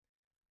yours.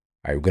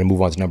 All right, we're going to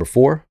move on to number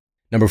 4.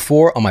 Number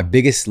 4 on my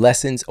biggest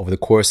lessons over the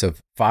course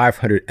of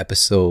 500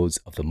 episodes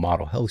of the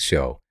Model Health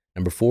Show.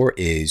 Number 4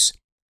 is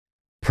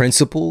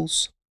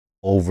principles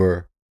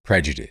over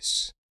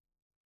prejudice.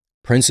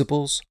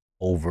 Principles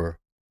over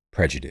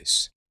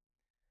prejudice.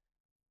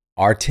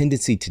 Our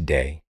tendency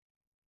today,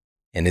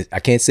 and I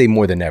can't say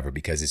more than ever,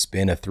 because it's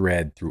been a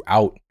thread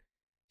throughout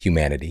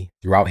humanity,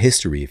 throughout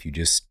history. If you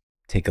just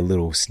take a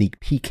little sneak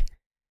peek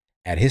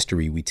at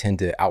history, we tend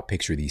to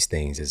outpicture these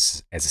things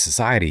as a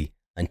society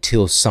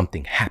until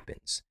something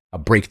happens. a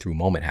breakthrough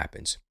moment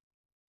happens.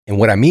 And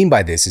what I mean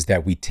by this is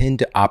that we tend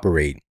to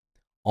operate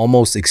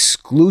almost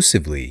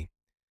exclusively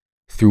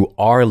through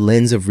our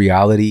lens of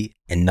reality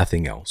and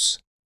nothing else.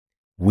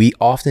 We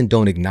often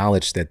don't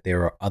acknowledge that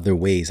there are other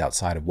ways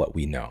outside of what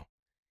we know.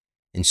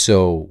 And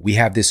so we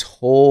have this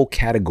whole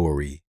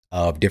category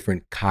of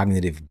different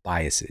cognitive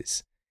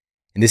biases.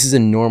 And this is a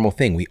normal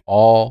thing. We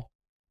all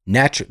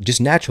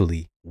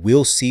naturally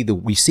we see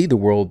the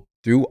world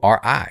through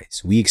our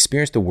eyes. We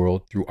experience the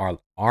world through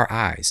our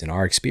eyes and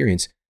our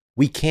experience.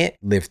 We can't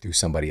live through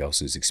somebody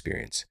else's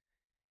experience.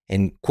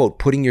 And quote,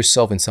 putting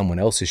yourself in someone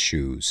else's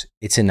shoes,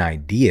 it's an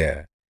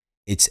idea.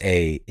 It's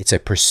a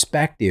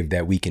perspective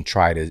that we can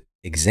try to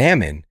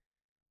examine.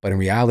 But in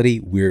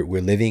reality, we're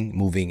living,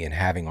 moving, and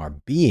having our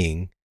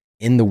being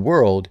in the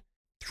world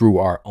through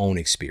our own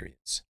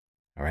experience.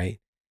 All right.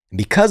 And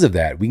because of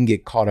that, we can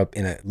get caught up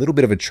in a little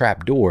bit of a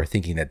trap door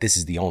thinking that this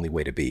is the only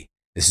way to be.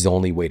 This is the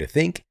only way to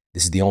think.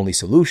 This is the only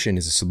solution,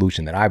 is a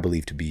solution that I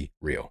believe to be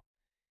real.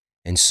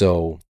 And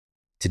so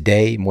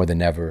today, more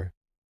than ever,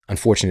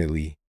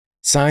 unfortunately,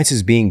 science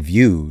is being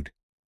viewed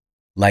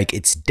like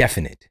it's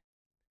definite,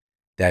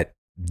 that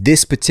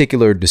this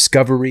particular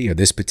discovery or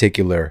this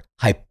particular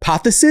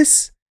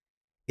hypothesis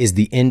is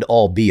the end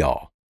all be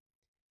all.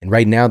 And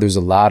right now, there's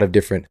a lot of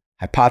different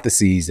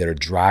hypotheses that are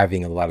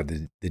driving a lot of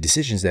the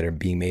decisions that are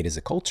being made as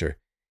a culture.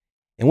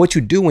 And what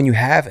you do when you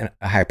have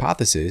a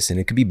hypothesis, and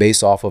it could be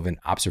based off of an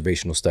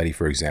observational study,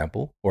 for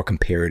example, or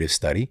comparative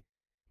study,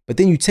 but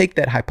then you take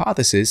that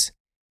hypothesis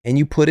and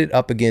you put it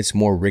up against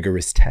more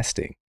rigorous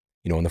testing,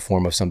 in the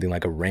form of something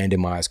like a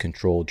randomized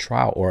controlled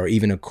trial or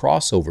even a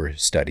crossover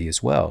study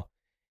as well.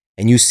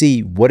 And you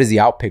see what is the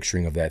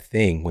outpicturing of that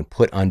thing when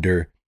put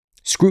under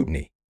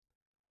scrutiny.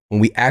 When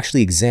we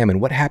actually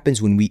examine what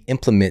happens when we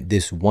implement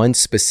this one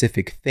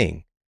specific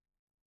thing,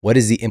 what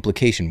is the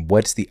implication?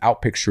 What's the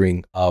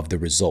outpicturing of the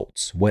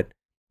results? What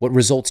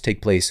results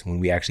take place when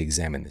we actually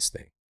examine this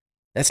thing?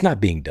 That's not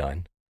being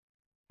done.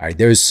 All right,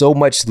 there's so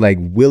much like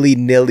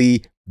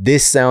willy-nilly,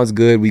 this sounds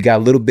good. We got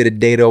a little bit of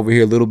data over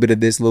here, a little bit of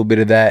this, a little bit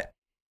of that.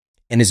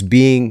 And it's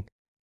being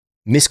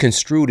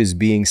misconstrued as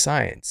being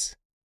science.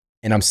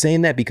 And I'm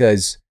saying that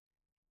because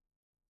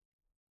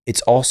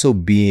it's also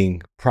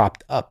being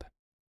propped up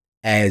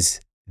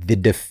as the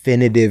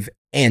definitive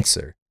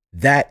answer.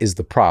 That is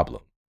the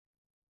problem.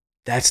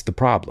 That's the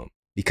problem,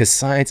 because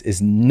science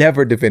is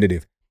never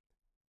definitive.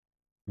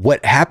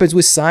 What happens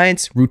with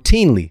science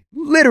routinely,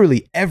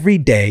 literally every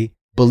day,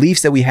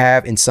 beliefs that we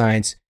have in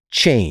science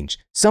change.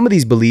 Some of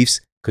these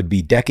beliefs could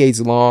be decades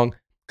long,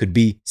 could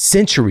be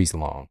centuries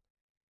long.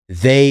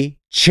 They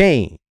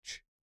change.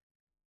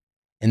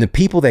 And the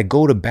people that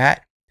go to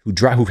bat,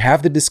 who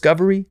have the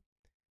discovery,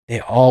 they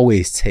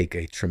always take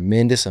a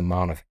tremendous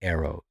amount of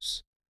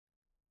arrows.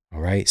 All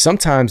right.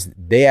 Sometimes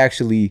they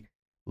actually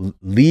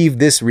leave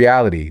this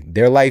reality.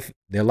 Their life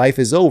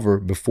is over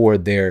before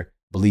their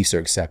beliefs are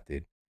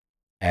accepted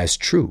as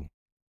true.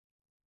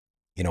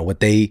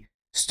 What they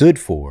stood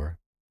for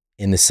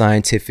in the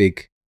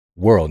scientific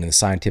world, in the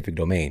scientific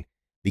domain,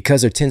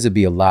 because there tends to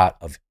be a lot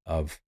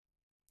of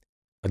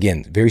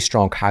again, very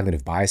strong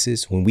cognitive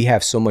biases. When we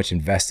have so much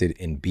invested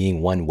in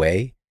being one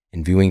way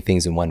and viewing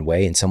things in one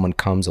way, and someone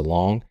comes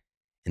along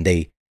and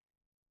they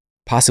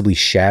possibly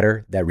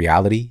shatter that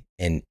reality,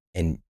 and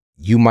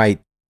you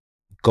might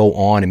go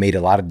on and made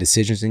a lot of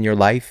decisions in your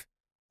life,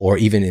 or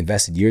even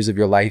invested years of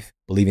your life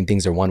believing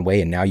things are one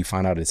way, and now you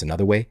find out it's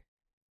another way.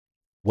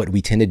 What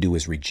we tend to do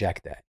is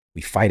reject that.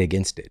 We fight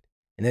against it.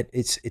 And that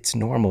it's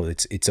normal,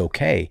 it's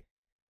okay.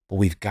 But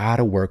we've got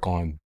to work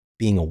on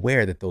being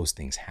aware that those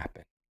things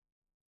happen.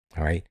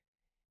 All right.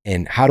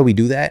 And how do we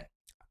do that?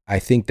 I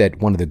think that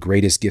one of the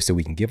greatest gifts that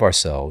we can give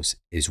ourselves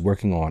is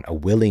working on a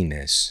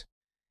willingness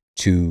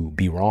to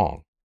be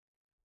wrong.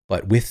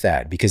 But with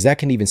that, because that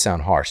can even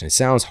sound harsh, and it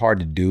sounds hard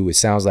to do. It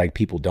sounds like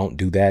people don't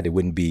do that. It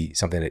wouldn't be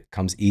something that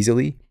comes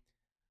easily.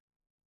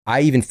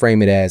 I even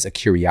frame it as a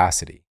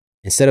curiosity.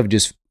 Instead of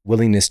just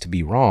willingness to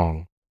be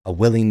wrong, a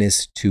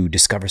willingness to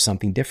discover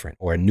something different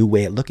or a new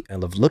way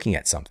of looking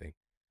at something.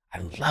 I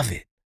love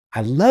it.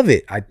 I love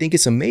it. I think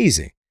it's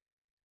amazing.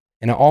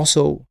 And I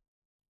also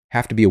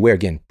have to be aware,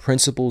 again,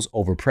 principles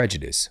over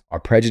prejudice. Our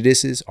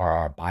prejudices are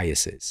our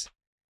biases.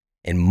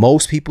 And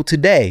most people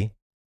today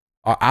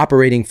are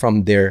operating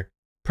from their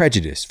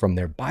prejudice, from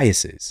their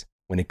biases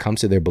when it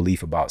comes to their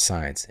belief about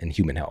science and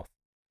human health.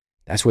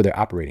 That's where they're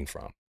operating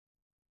from.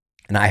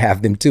 And I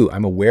have them too.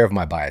 I'm aware of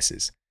my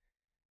biases.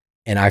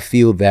 And I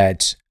feel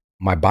that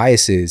my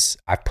biases,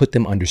 I've put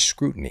them under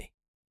scrutiny.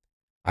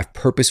 I've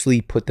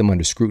purposefully put them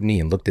under scrutiny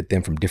and looked at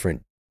them from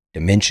different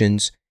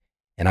dimensions.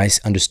 And I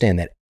understand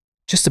that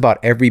just about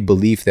every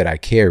belief that I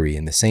carry,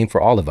 and the same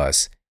for all of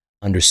us,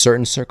 under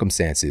certain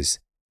circumstances,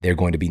 they're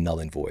going to be null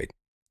and void.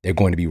 They're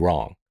going to be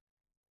wrong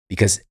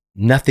because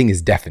nothing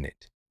is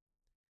definite.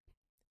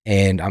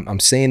 And I'm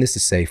saying this to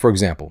say, for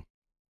example,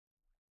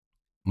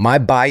 my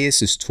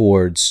bias is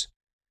towards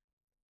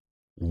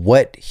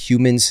what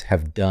humans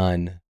have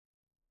done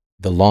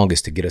the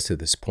longest to get us to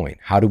this point.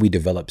 How do we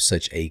develop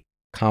such a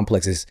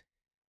complex,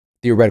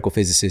 Theoretical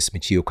physicist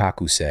Michio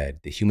Kaku said,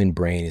 the human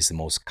brain is the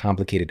most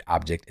complicated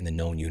object in the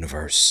known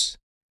universe.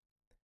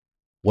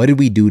 What did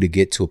we do to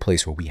get to a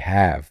place where we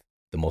have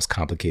the most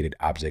complicated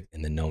object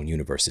in the known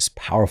universe, this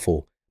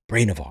powerful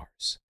brain of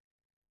ours?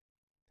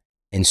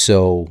 And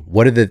so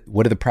what are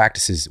the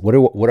practices? What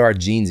do our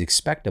genes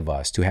expect of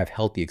us to have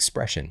healthy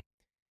expression?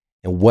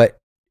 And what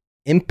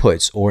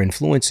inputs or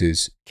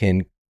influences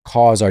can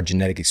cause our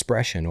genetic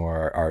expression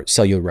or our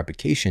cellular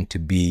replication to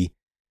be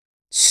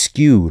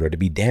skewed or to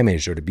be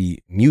damaged or to be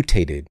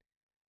mutated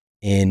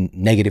in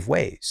negative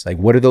ways? Like,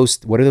 what are those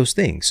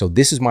things? So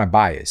this is my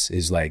bias,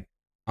 is like,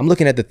 I'm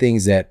looking at the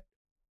things that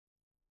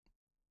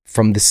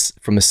from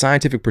the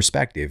scientific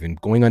perspective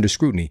and going under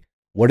scrutiny,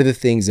 what are the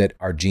things that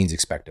our genes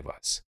expect of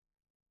us?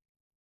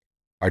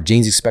 Our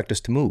genes expect us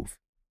to move.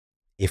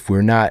 If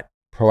we're not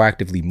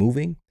proactively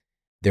moving,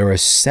 there are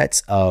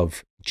sets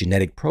of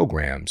genetic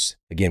programs,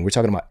 again, we're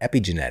talking about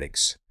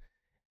epigenetics,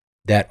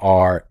 that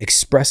are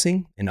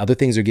expressing and other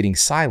things are getting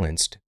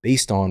silenced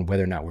based on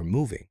whether or not we're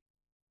moving.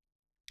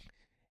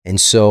 And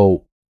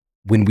so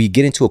when we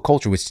get into a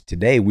culture, which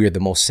today we are the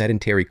most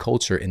sedentary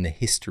culture in the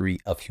history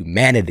of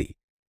humanity,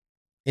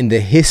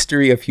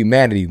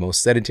 the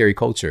most sedentary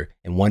culture,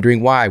 and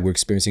wondering why we're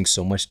experiencing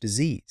so much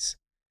disease.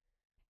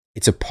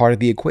 It's a part of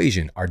the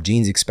equation. Our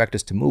genes expect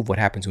us to move. What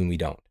happens when we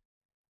don't?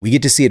 We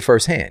get to see it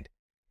firsthand.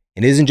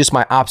 And it isn't just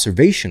my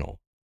observational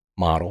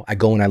model. I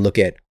go and I look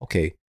at,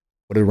 okay,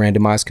 what do the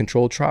randomized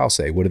controlled trials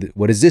say? What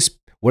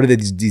are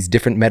these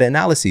different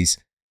meta-analyses?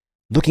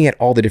 Looking at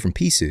all the different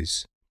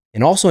pieces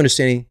and also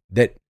understanding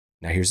that,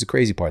 now here's the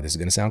crazy part. This is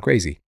going to sound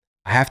crazy.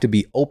 I have to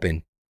be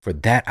open for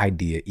that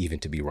idea even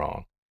to be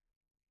wrong.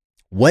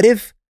 What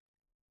if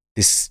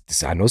this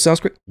I know it sounds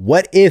great.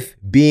 What if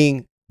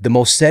being the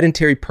most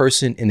sedentary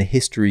person in the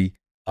history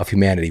of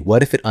humanity,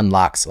 what if it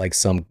unlocks like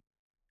some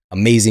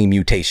amazing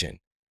mutation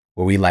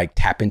where we like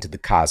tap into the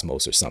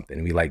cosmos or something,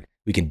 and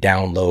we can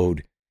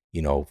download,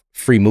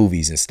 free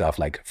movies and stuff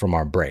like from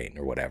our brain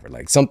or whatever.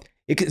 Like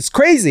it's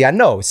crazy. I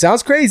know it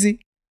sounds crazy,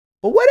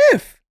 but what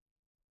if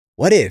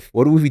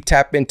we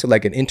tap into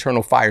like an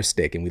internal fire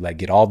stick and we like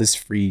get all this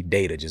free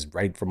data just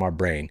right from our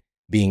brain,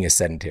 being as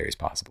sedentary as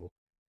possible?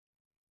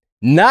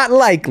 Not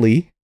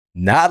likely.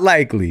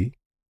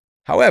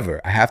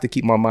 However, I have to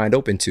keep my mind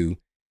open to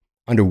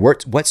under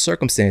what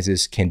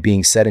circumstances can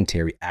being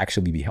sedentary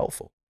actually be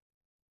helpful,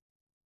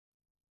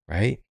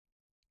 right?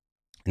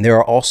 And there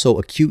are also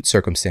acute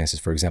circumstances.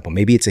 For example,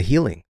 maybe it's a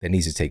healing that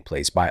needs to take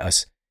place by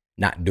us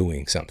not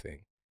doing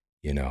something,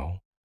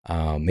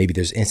 maybe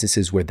there's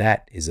instances where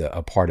that is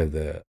a part of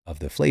the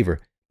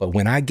flavor. But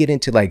when I get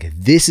into like,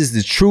 this is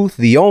the truth,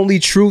 the only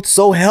truth,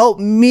 so help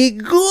me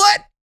God,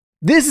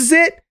 this is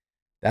it.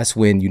 That's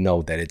when you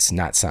know that it's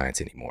not science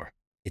anymore.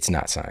 It's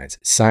not science.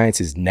 Science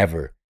is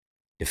never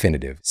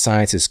definitive.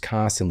 Science is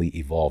constantly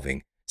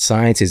evolving.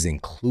 Science is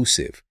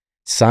inclusive.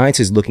 Science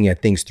is looking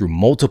at things through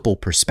multiple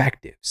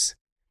perspectives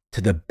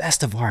to the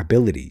best of our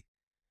ability.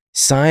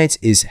 Science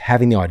is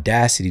having the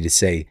audacity to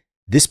say,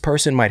 this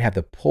person might have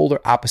the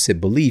polar opposite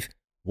belief.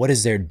 What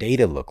does their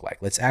data look like?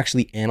 Let's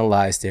actually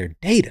analyze their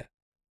data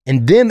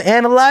and them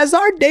analyze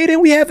our data.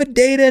 And we have a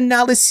data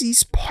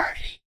analysis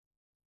party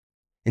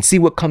and see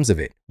what comes of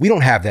it. We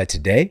don't have that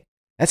today.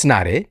 That's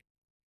not it.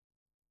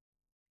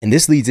 And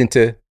this leads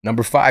into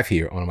number 5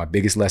 here on my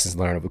biggest lessons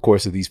learned over the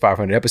course of these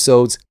 500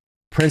 episodes: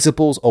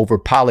 principles over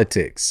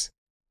politics.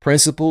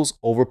 Principles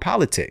over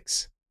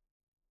politics.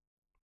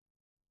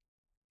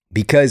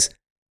 Because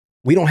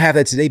we don't have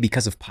that today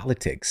because of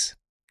politics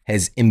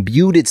has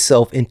imbued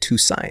itself into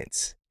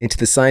science, into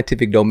the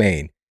scientific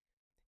domain.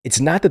 It's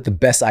not that the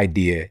best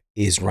idea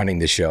is running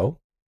the show.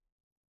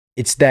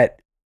 It's that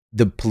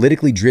the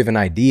politically driven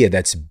idea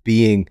that's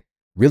being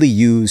really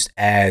used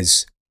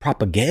as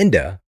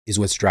propaganda is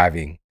what's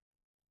driving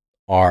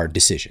our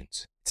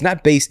decisions. It's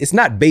not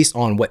based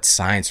on what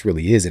science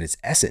really is in its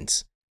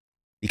essence,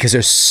 because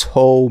there's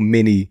so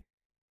many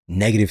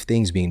negative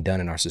things being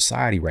done in our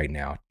society right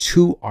now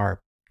to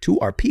our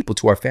people,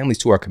 to our families,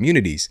 to our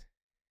communities.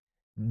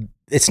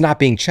 It's not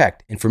being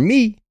checked. And for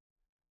me,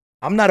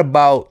 I'm not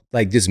about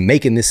like just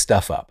making this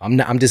stuff up.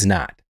 I'm just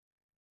not.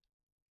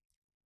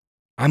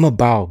 I'm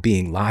about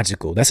being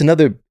logical. That's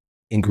another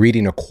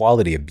ingredient or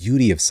quality, a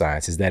beauty of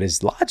science, is that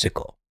it's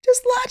logical.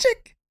 Just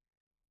logic.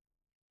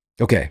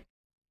 Okay.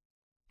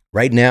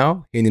 Right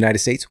now, here in the United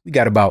States, we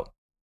got about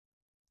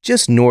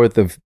just north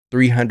of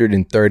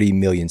 330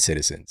 million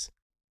citizens,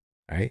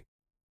 right?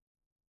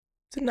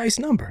 It's a nice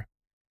number.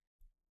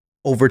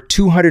 Over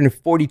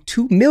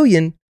 242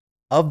 million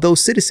of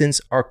those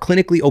citizens are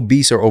clinically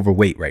obese or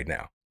overweight right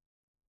now.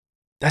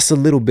 That's a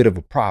little bit of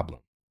a problem.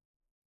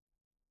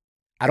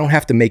 I don't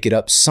have to make it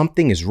up.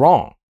 Something is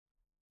wrong.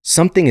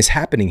 Something is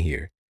happening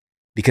here,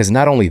 because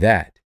not only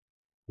that,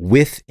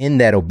 within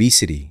that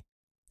obesity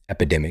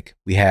epidemic,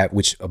 we have,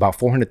 which about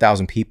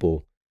 400,000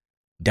 people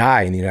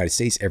die in the United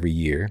States every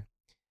year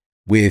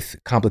with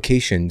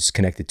complications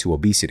connected to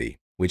obesity,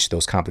 which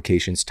those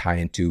complications tie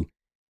into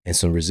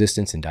insulin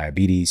resistance and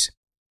diabetes,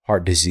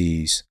 heart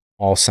disease,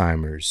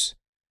 Alzheimer's,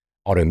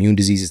 autoimmune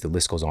diseases. The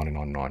list goes on and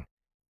on and on.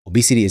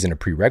 Obesity isn't a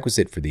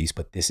prerequisite for these,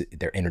 but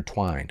they're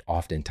intertwined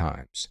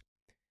oftentimes.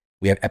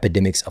 We have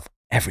epidemics of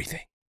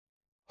everything.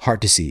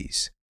 Heart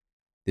disease.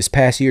 This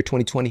past year,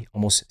 2020,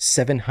 almost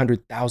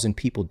 700,000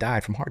 people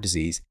died from heart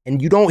disease,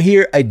 and you don't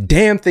hear a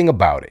damn thing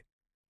about it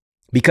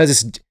because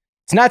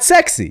it's not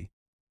sexy.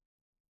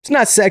 It's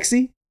not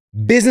sexy.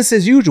 Business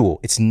as usual.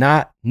 It's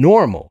not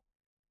normal.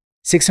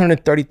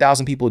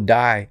 630,000 people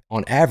die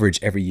on average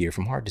every year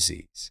from heart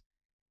disease.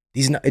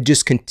 It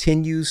just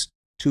continues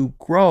to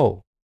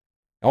grow.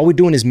 All we're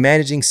doing is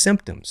managing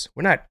symptoms.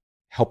 We're not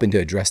helping to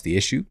address the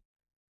issue.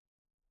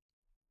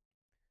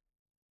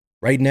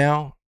 Right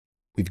now,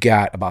 we've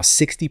got about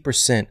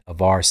 60%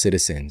 of our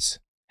citizens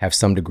have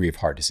some degree of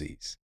heart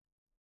disease.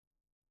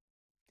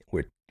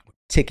 We're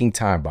ticking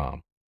time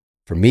bomb.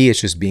 For me,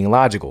 it's just being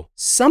logical.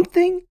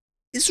 Something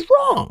is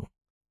wrong.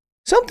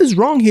 Something's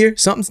wrong here.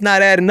 Something's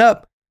not adding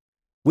up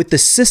with the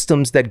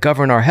systems that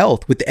govern our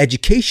health, with the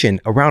education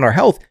around our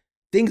health.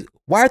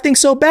 Why are things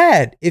so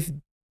bad if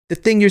the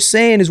thing you're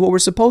saying is what we're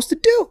supposed to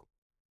do?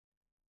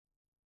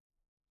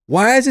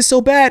 Why is it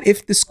so bad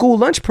if the school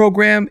lunch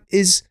program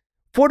is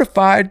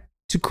fortified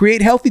to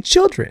create healthy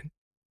children?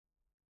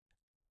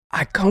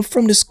 I come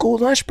from the school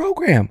lunch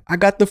program. I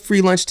got the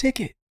free lunch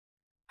ticket.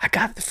 I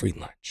got the free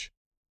lunch.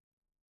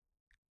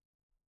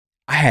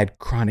 I had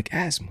chronic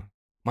asthma.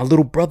 My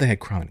little brother had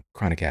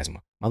chronic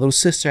asthma. My little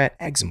sister had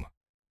eczema.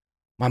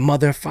 My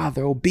mother and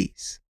father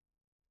obese.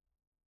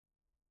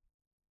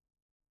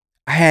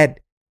 I had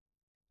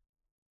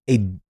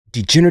a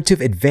degenerative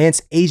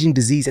advanced aging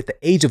disease at the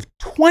age of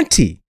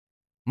 20.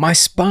 My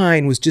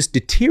spine was just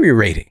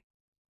deteriorating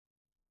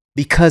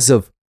because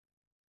of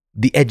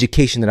the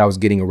education that I was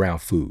getting around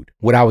food,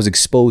 what I was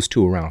exposed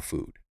to around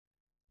food.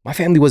 My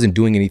family wasn't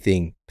doing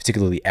anything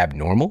particularly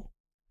abnormal.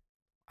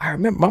 I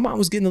remember my mom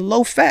was getting the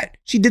low fat.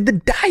 She did the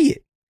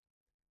diet.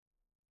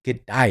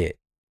 Get diet.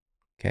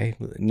 Okay.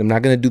 I'm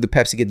not going to do the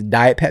Pepsi, get the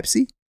diet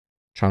Pepsi. I'm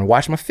trying to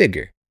watch my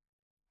figure.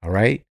 All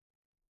right.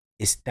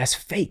 That's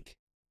fake.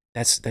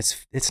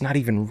 It's not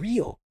even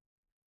real.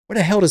 Where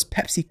the hell does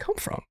Pepsi come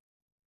from?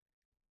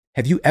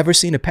 Have you ever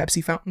seen a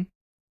Pepsi fountain?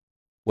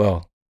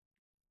 Well,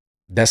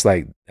 that's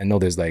like, I know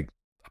there's like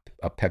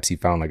a Pepsi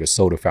fountain, like a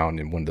soda fountain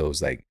in one of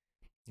those like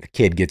a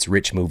kid gets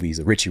rich movies,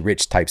 a Richie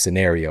Rich type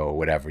scenario or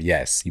whatever.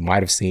 Yes, you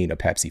might have seen a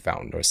Pepsi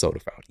fountain or a soda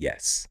fountain.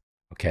 Yes.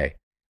 Okay.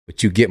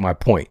 But you get my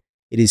point.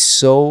 It is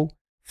so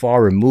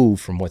far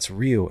removed from what's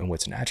real and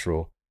what's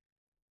natural.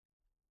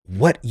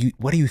 What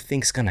do you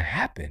think's going to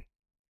happen?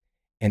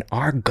 And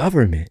our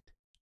government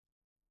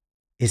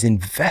is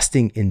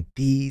investing in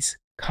these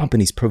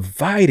companies,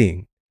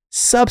 providing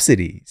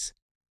subsidies,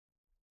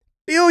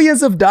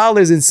 billions of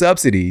dollars in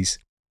subsidies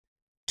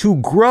to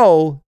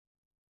grow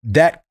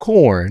that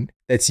corn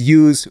that's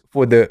used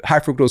for the high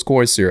fructose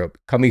corn syrup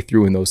coming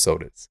through in those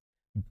sodas.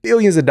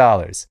 Billions of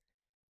dollars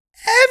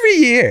every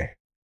year.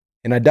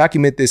 And I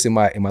document this in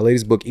my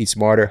latest book, Eat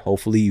Smarter.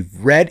 Hopefully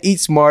you've read Eat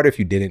Smarter. If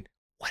you didn't,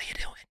 what are you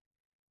doing?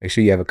 Make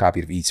sure you have a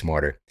copy of Eat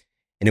Smarter.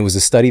 And it was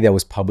a study that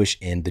was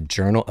published in the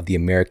Journal of the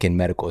American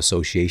Medical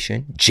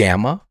Association,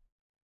 JAMA.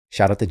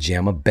 Shout out to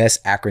JAMA,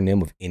 best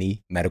acronym of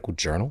any medical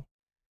journal.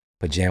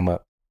 JAMA.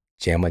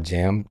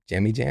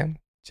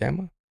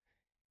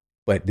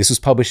 But this was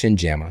published in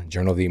JAMA,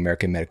 Journal of the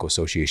American Medical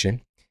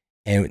Association.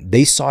 And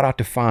they sought out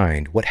to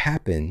find what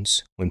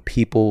happens when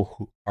people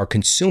who are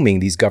consuming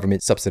these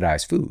government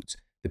subsidized foods.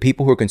 The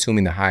people who are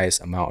consuming the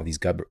highest amount of these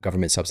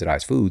government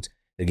subsidized foods,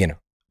 again,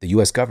 the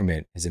US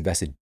government has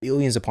invested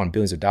billions upon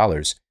billions of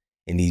dollars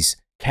in these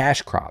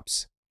cash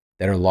crops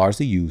that are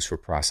largely used for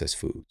processed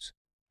foods,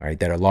 all right,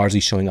 that are largely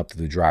showing up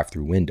through the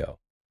drive-through window,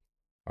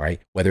 all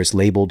right, whether it's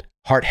labeled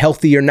heart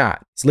healthy or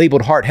not. It's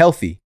labeled heart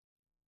healthy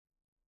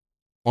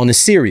on the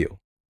cereal.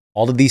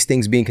 All of these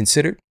things being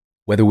considered,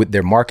 whether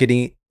they're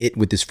marketing it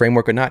with this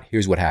framework or not,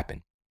 here's what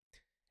happened.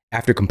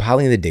 After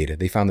compiling the data,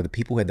 they found that the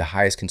people who had the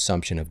highest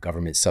consumption of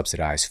government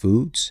subsidized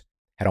foods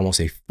had almost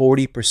a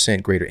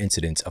 40% greater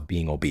incidence of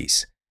being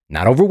obese.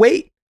 Not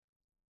overweight,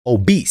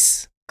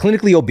 obese,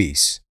 clinically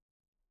obese.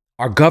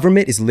 Our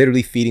government is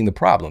literally feeding the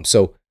problem.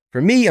 So for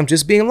me, I'm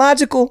just being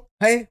logical.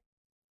 Hey,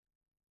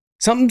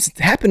 something's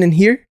happening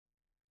here.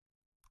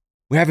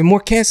 We're having more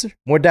cancer,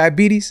 more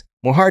diabetes,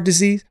 more heart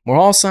disease, more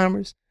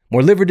Alzheimer's,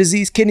 more liver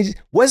disease, kidney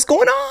disease. What's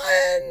going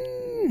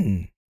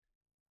on?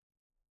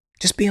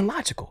 Just being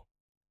logical.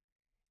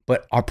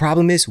 But our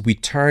problem is we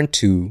turn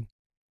to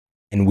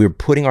and we're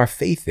putting our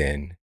faith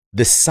in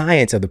the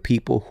science of the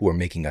people who are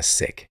making us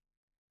sick.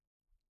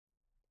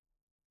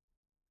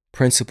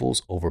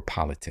 Principles over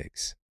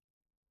politics.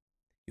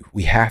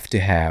 We have to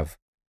have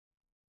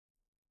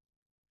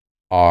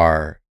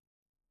our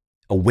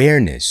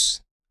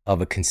awareness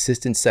of a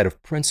consistent set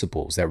of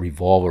principles that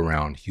revolve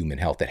around human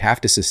health, that have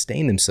to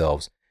sustain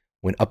themselves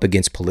when up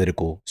against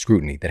political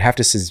scrutiny, that have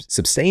to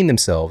sustain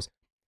themselves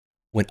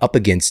when up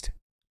against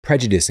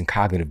prejudice and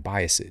cognitive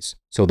biases.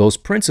 So those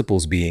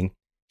principles being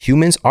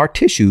humans, our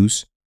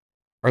tissues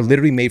are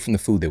literally made from the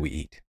food that we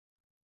eat.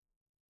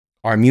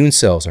 Our immune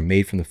cells are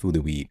made from the food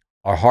that we eat.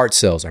 Our heart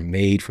cells are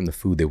made from the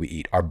food that we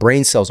eat. Our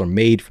brain cells are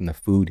made from the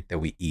food that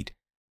we eat.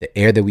 the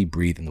air that we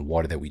breathe, and the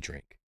water that we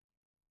drink.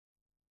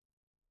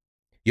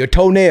 Your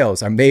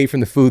toenails are made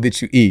from the food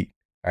that you eat.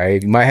 All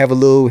right. You might have a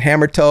little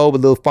hammer toe, a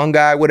little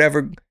fungi,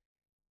 whatever.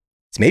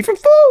 It's made from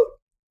food.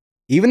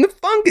 Even the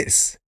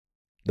fungus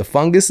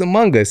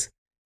among us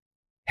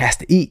has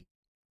to eat.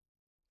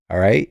 All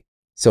right.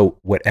 So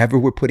whatever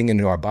we're putting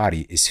into our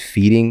body is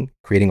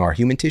creating our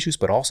human tissues,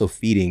 but also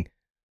feeding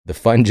the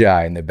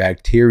fungi and the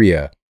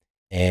bacteria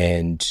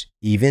and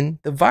even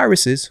the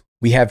viruses.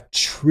 We have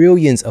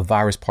trillions of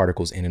virus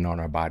particles in and on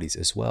our bodies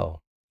as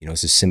well.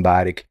 It's a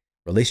symbiotic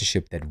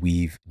relationship that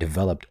we've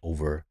developed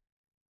over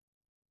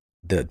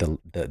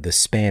the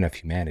span of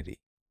humanity,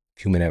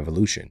 human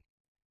evolution.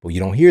 But you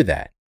don't hear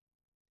that.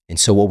 And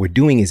so what we're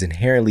doing is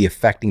inherently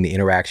affecting the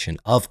interaction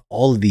of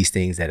all of these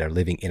things that are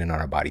living in and on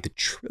our body, the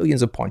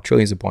trillions upon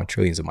trillions upon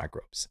trillions of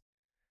microbes.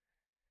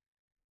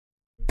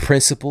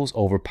 Principles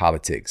over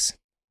politics.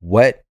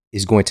 What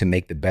is going to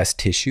make the best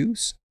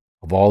tissues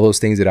of all those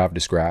things that I've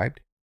described?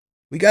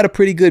 We got a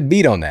pretty good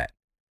beat on that.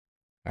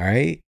 All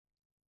right.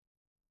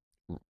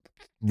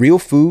 Real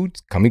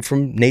foods coming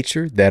from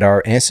nature that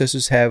our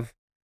ancestors have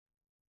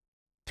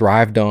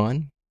thrived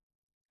on,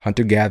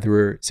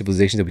 hunter-gatherer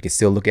civilizations that we can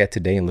still look at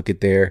today and look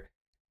at their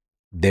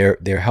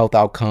health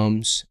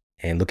outcomes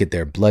and look at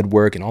their blood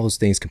work and all those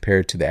things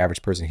compared to the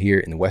average person here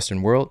in the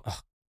Western world.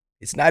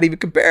 It's not even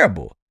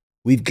comparable.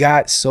 We've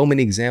got so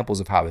many examples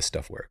of how this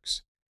stuff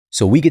works.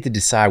 So we get to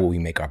decide what we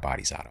make our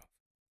bodies out of,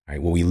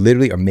 right? What we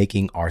literally are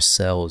making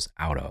ourselves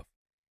out of.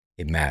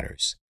 It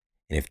matters.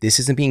 And if this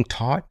isn't being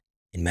taught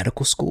in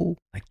medical school,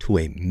 like to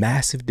a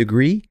massive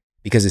degree,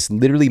 because it's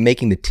literally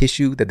making the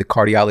tissue that the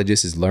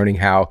cardiologist is learning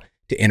how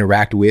to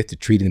interact with to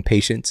treat in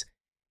patients,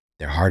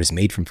 their heart is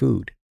made from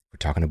food. We're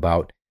talking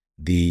about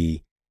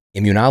the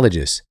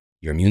immunologist.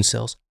 Your immune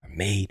cells are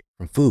made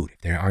from food.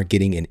 If they aren't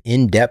getting an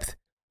in-depth,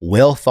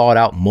 well thought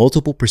out,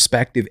 multiple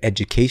perspective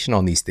education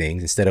on these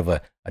things instead of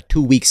a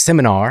 2-week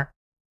seminar,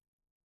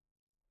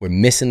 we're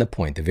missing the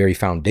point. The very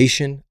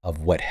foundation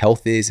of what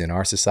health is in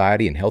our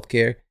society and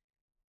healthcare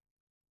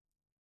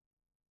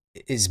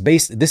is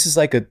based. This is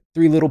like a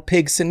Three Little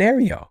Pigs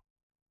scenario.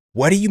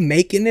 What are you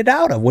making it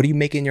out of? What are you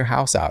making your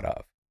house out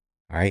of?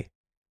 All right.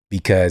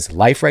 Because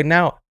life right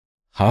now,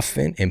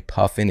 huffing and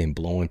puffing and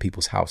blowing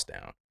people's house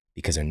down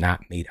because they're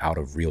not made out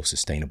of real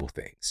sustainable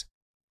things,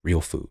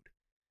 real food.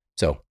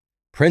 So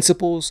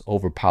principles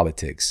over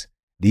politics.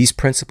 These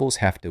principles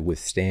have to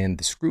withstand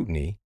the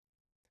scrutiny,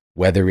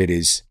 whether it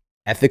is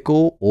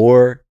ethical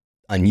or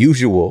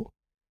unusual,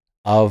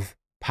 of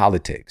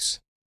politics.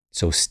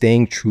 So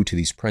staying true to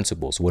these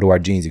principles. What do our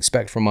genes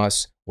expect from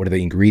us? What are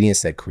the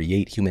ingredients that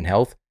create human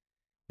health?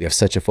 We have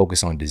such a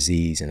focus on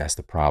disease, and that's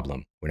the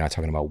problem. We're not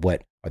talking about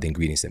what are the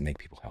ingredients that make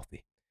people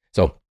healthy.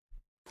 So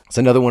it's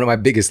another one of my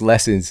biggest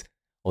lessons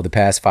over the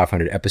past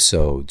 500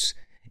 episodes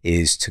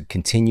is to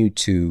continue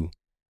to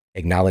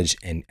acknowledge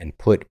and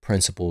put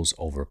principles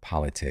over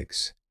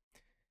politics.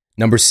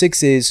 Number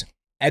 6 is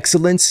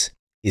excellence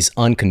is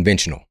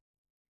unconventional.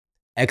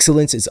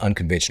 Excellence is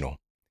unconventional.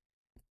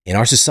 In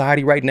our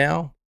society right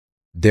now,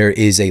 there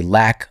is a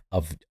lack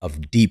of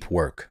deep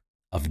work,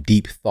 of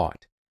deep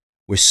thought.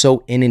 We're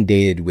so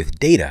inundated with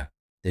data.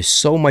 There's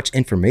so much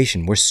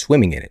information. We're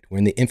swimming in it. We're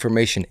in the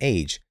information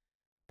age,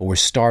 but we're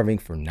starving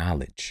for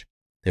knowledge.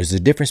 There's a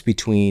difference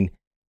between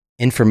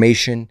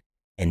information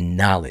and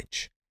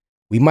knowledge.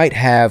 We might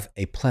have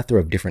a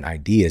plethora of different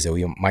ideas that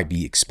we might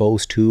be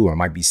exposed to or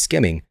might be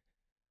skimming,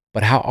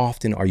 but how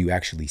often are you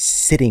actually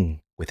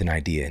sitting with an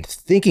idea and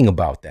thinking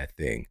about that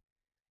thing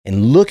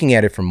and looking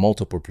at it from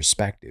multiple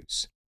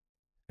perspectives?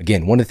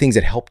 Again, one of the things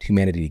that helped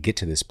humanity to get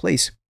to this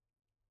place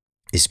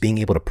is being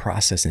able to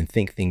process and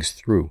think things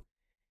through.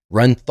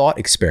 Run thought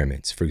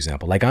experiments, for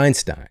example, like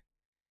Einstein.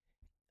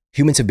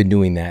 Humans have been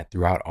doing that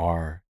throughout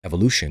our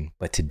evolution,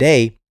 but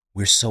today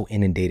we're so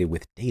inundated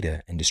with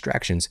data and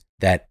distractions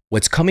that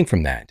what's coming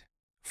from that,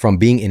 from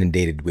being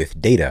inundated with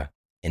data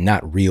and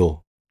not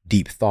real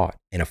deep thought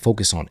and a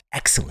focus on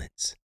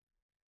excellence,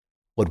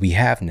 what we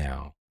have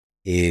now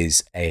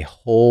is a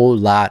whole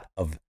lot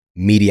of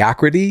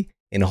mediocrity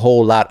and a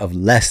whole lot of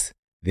less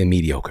than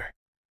mediocre.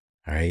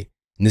 All right.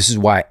 And this is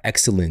why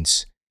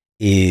excellence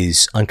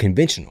is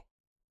unconventional.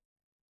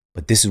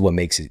 But this is what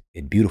makes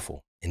it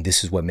beautiful. And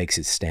this is what makes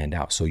it stand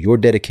out. So your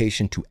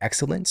dedication to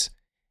excellence,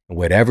 and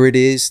whatever it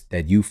is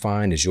that you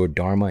find is your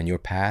dharma and your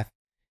path,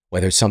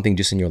 whether it's something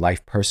just in your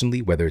life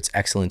personally, whether it's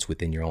excellence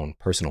within your own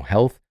personal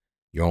health,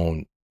 your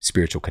own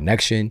spiritual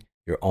connection,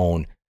 your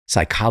own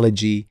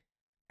psychology,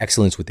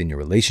 excellence within your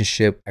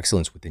relationship,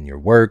 excellence within your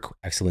work,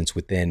 excellence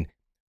within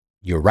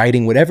your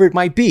writing, whatever it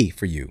might be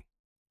for you.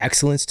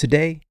 Excellence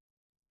today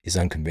is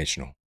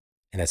unconventional.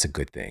 And that's a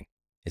good thing.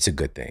 It's a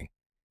good thing.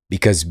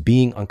 Because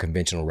being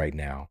unconventional right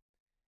now,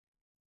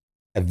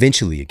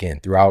 eventually, again,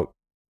 throughout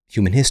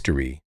human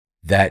history,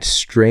 that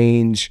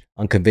strange,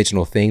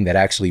 unconventional thing that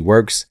actually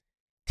works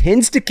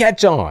tends to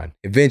catch on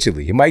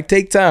eventually. It might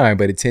take time,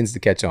 but it tends to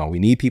catch on. We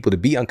need people to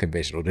be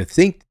unconventional, to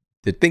think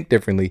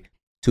differently,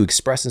 to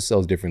express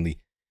themselves differently,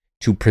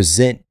 to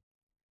present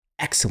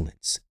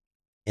excellence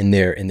in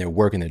their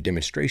work and their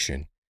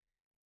demonstration.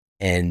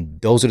 And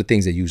those are the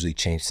things that usually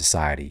change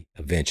society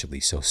eventually.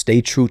 So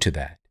stay true to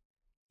that.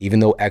 Even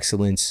though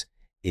excellence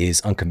is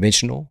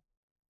unconventional,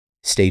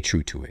 stay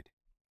true to it.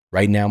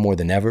 Right now, more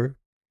than ever,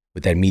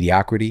 with that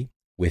mediocrity,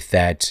 with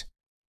that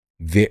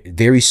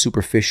very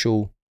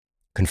superficial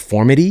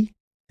conformity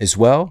as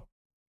well,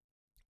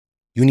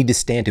 you need to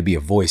stand to be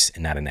a voice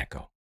and not an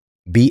echo.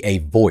 Be a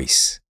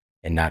voice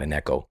and not an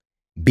echo.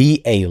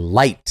 Be a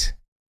light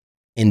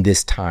in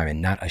this time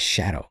and not a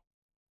shadow.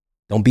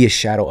 Don't be a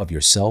shadow of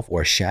yourself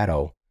or a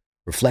shadow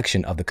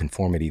reflection of the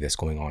conformity that's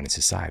going on in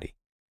society.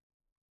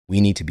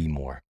 We need to be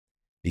more,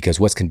 because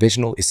what's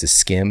conventional is to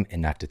skim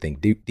and not to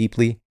think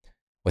deeply.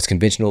 What's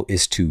conventional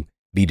is to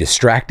be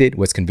distracted.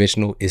 What's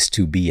conventional is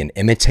to be an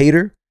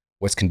imitator.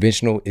 What's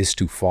conventional is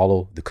to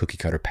follow the cookie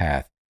cutter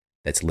path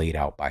that's laid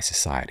out by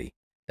society.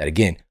 That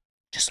again,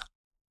 just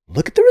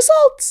look at the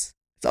results.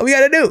 That's all we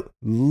got to do.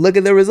 Look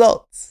at the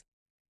results.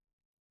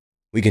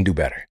 We can do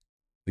better.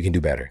 We can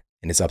do better.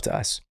 And it's up to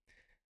us.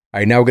 All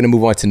right, now we're going to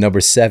move on to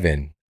number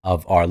 7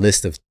 of our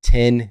list of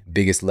 10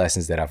 biggest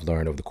lessons that I've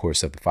learned over the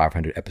course of the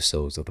 500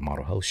 episodes of the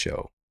Model Health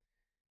Show.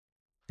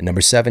 And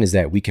number 7 is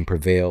that we can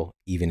prevail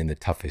even in the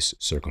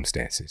toughest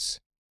circumstances.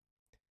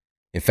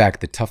 In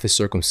fact, the toughest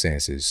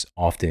circumstances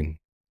often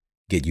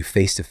get you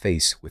face to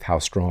face with how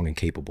strong and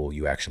capable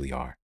you actually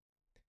are.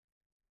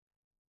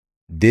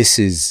 This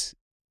is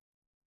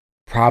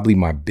probably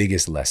my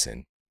biggest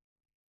lesson.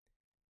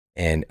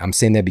 And I'm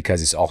saying that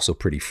because it's also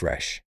pretty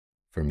fresh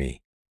for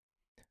me.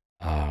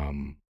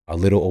 A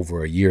little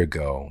over a year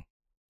ago,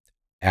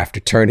 after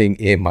turning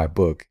in my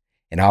book,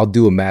 and I'll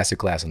do a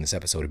masterclass on this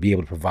episode to be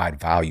able to provide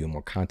value and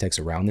more context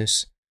around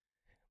this.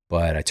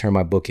 But I turned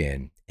my book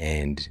in,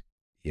 and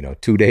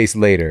 2 days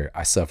later,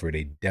 I suffered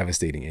a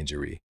devastating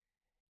injury,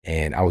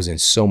 and I was in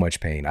so much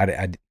pain.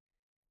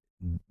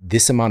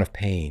 This amount of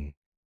pain,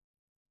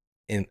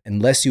 and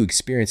unless you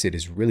experience it,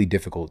 is really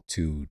difficult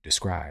to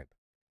describe.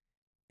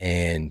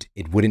 And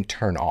it wouldn't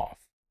turn off.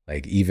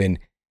 Like, even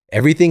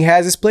everything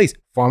has its place.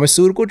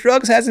 Pharmaceutical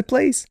drugs has its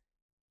place.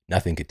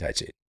 Nothing could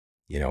touch it.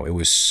 It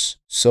was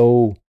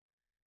so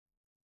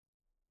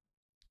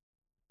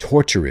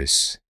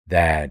torturous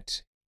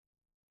that,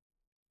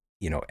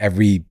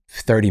 every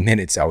 30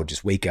 minutes I would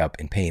just wake up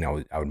in pain.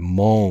 I would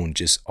moan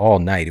just all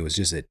night. It was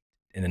just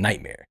in a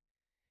nightmare.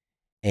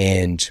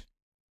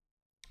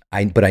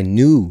 But I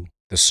knew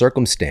the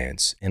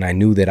circumstance, and I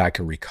knew that I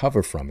could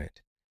recover from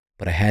it,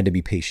 but I had to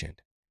be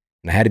patient.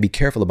 And I had to be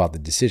careful about the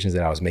decisions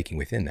that I was making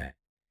within that.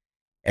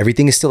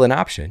 Everything is still an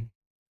option,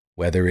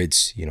 whether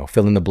it's,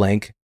 fill in the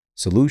blank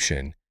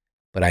solution,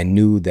 but I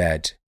knew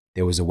that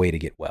there was a way to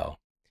get well.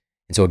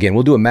 And so again,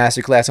 we'll do a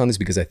masterclass on this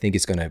because I think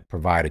it's going to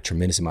provide a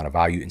tremendous amount of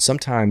value. And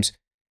sometimes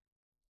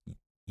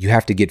you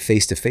have to get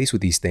face to face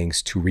with these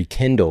things to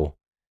rekindle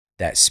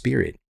that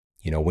spirit.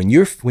 When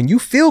you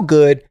feel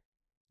good,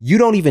 you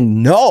don't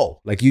even know,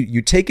 like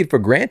you take it for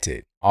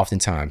granted.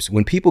 Oftentimes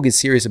when people get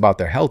serious about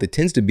their health, it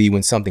tends to be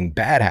when something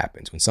bad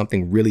happens, when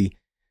something really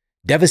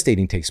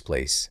devastating takes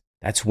place.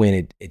 That's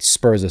when it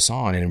spurs us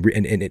on, and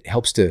it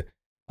helps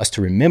us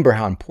to remember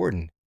how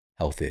important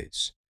health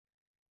is.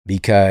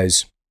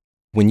 Because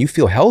when you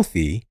feel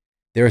healthy,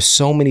 there are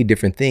so many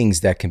different things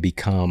that can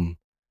become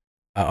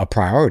a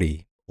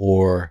priority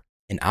or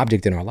an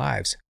object in our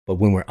lives. But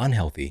when we're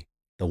unhealthy,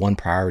 the one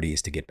priority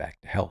is to get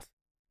back to health.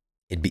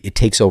 It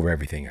takes over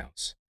everything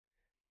else.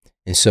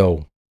 And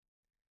so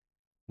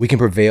we can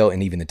prevail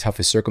in even the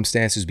toughest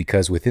circumstances,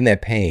 because within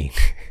that pain,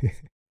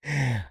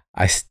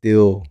 I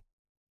still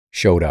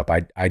showed up.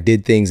 I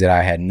did things that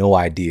I had no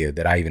idea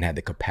that I even had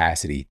the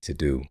capacity to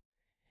do.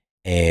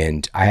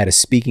 And I had a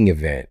speaking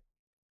event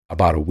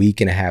about a week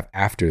and a half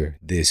after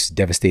this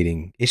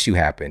devastating issue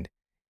happened.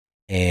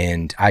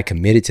 And I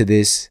committed to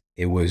this.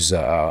 It was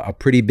a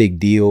pretty big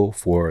deal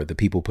for the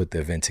people who put the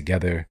event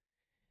together.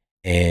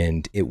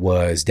 And it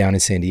was down in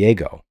San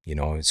Diego,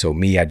 So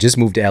I just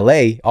moved to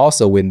LA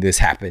also when this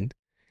happened.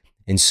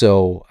 And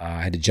so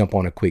I had to jump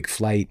on a quick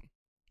flight.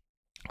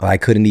 I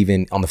couldn't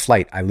even, on the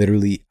flight,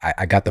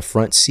 I got the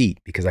front seat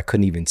because I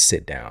couldn't even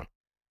sit down.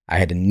 I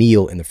had to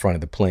kneel in the front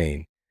of the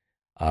plane,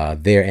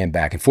 there and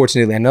back. And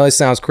fortunately, I know it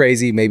sounds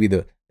crazy. Maybe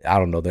the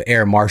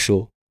air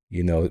marshal,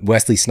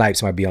 Wesley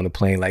Snipes might be on the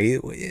plane.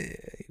 Like,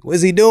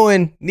 what's he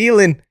doing?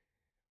 Kneeling.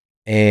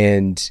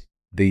 And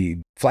the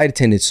flight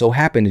attendant so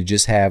happened to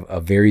just have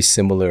a very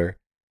similar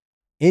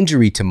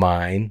injury to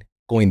mine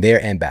going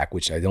there and back,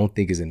 which I don't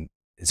think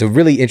it's a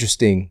really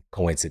interesting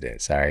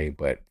coincidence. All right.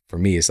 But for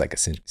me, it's like a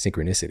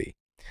synchronicity.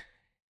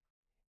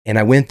 And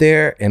I went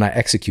there and I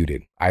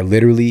executed. I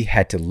literally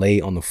had to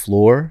lay on the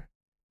floor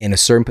in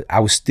I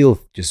was still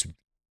just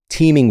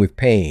teeming with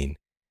pain,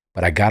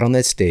 but I got on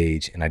that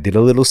stage and I did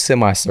a little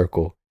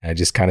semicircle and I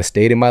just kind of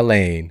stayed in my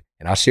lane.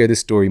 And I'll share this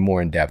story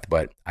more in depth,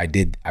 but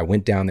I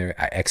went down there,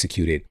 I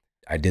executed.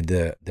 I did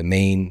the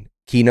main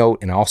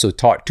keynote, and I also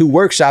taught 2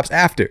 workshops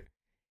after.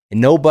 And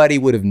nobody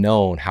would have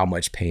known how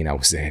much pain I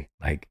was in.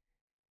 Like,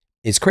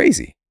 it's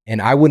crazy. And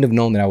I wouldn't have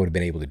known that I would have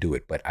been able to do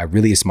it. But it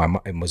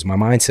was my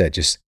mindset.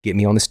 Just get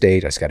me on the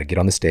stage. I just got to get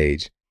on the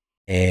stage.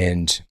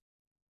 And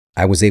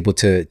I was able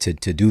to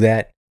do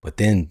that. But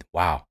then,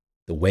 wow,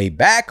 the way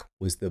back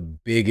was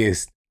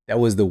that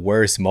was the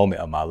worst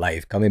moment of my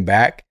life. Coming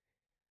back,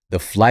 the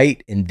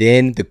flight and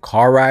then the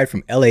car ride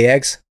from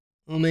LAX.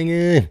 Oh my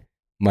God.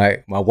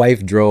 My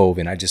wife drove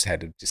and I just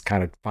had to just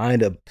kind of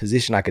find a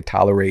position I could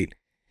tolerate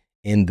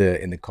in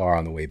the car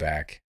on the way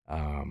back.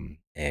 And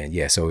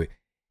yeah, so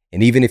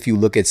and even if you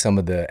look at some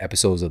of the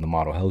episodes of the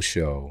Model Health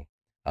Show,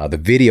 the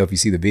video, if you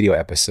see the video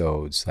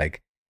episodes,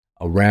 like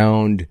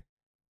around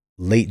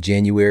late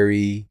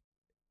January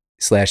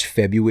slash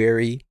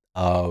February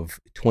of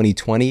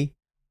 2020,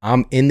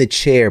 I'm in the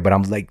chair, but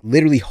I'm like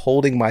literally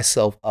holding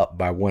myself up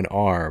by one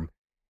arm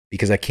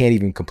because I can't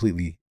even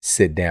completely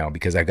sit down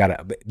because I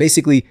gotta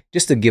basically,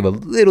 just to give a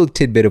little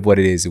tidbit of what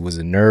it is, it was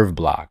a nerve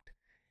block.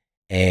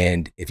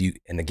 And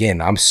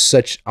again, I'm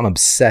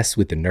obsessed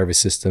with the nervous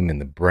system and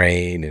the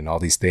brain and all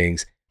these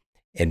things.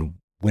 And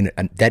when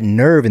that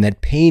nerve and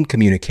that pain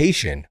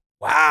communication,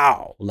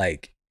 wow,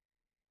 like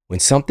when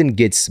something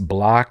gets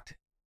blocked,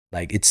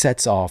 like it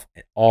sets off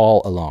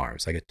all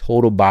alarms, like a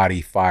total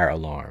body fire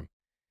alarm.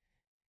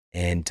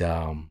 And,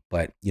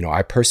 but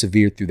I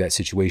persevered through that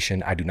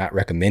situation. I do not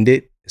recommend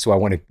it. So I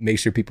want to make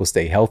sure people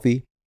stay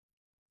healthy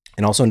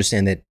and also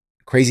understand that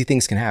crazy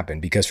things can happen,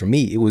 because for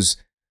me, it was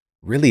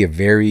really a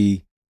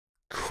very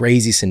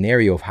crazy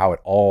scenario of how it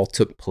all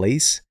took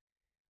place.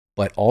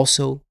 But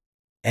also,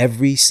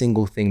 every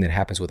single thing that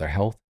happens with our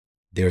health,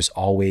 there's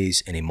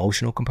always an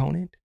emotional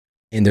component.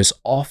 And there's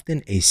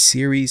often a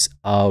series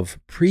of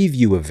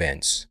preview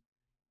events,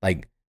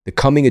 like the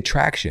coming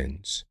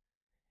attractions.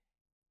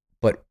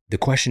 But the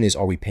question is,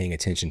 are we paying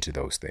attention to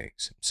those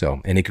things?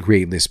 So, and it could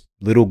create this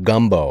little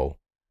gumbo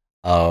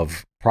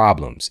of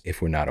problems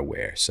if we're not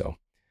aware. So,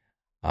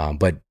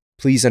 but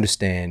please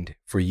understand,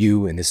 for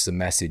you, and this is a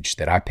message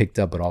that I picked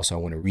up, but also I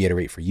want to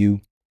reiterate for you,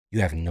 you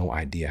have no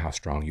idea how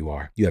strong you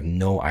are. You have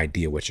no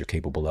idea what you're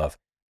capable of.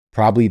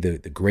 Probably the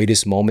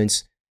greatest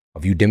moments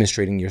of you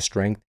demonstrating your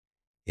strength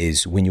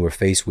is when you were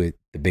faced with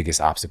the biggest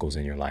obstacles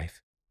in your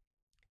life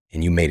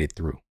and you made it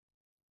through.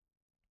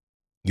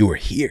 You were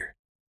here.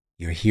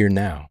 You're here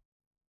now.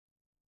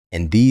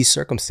 And these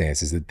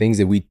circumstances, the things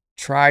that we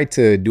try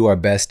to do our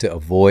best to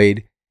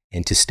avoid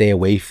and to stay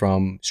away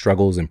from,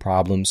 struggles and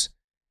problems,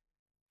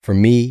 for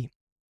me,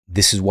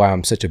 this is why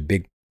I'm such a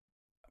big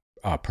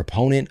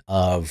proponent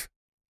of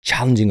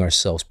challenging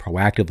ourselves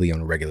proactively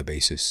on a regular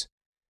basis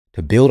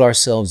to build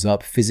ourselves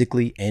up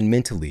physically and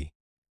mentally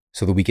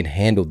so that we can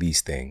handle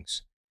these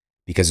things,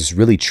 because it's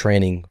really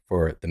training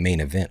for the main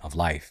event of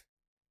life,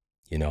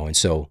 And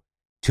so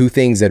 2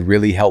 things that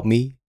really helped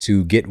me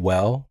to get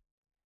well,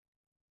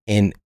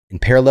 and in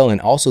parallel,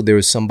 and also there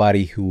was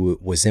somebody who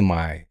was in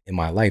my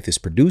life, this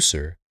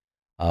producer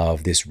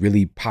of this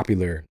really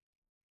popular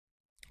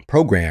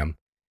program.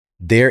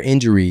 Their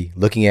injury,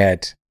 looking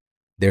at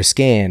their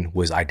scan,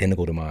 was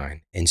identical to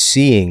mine, and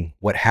seeing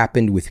what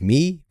happened with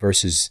me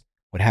versus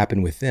what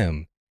happened with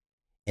them,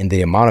 and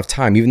the amount of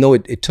time, even though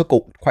it took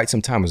quite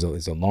some time, it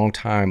was a long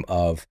time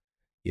of,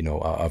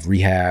 of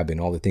rehab and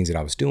all the things that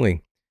I was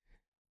doing.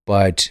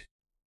 But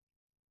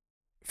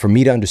for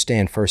me to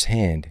understand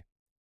firsthand,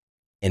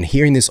 and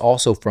hearing this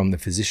also from the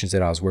physicians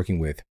that I was working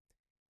with,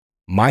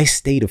 my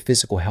state of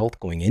physical health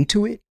going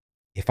into it,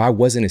 if I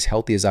wasn't as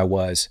healthy as I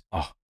was,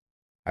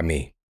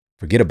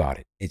 forget about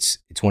it. It's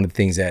one of the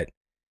things that,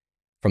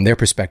 from their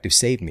perspective,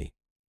 saved me.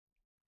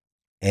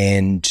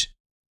 And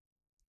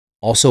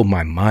also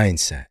my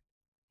mindset,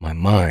 my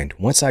mind.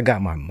 Once I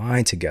got my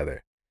mind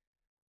together,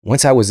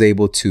 once I was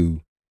able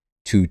to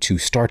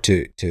start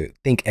to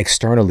think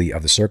externally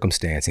of the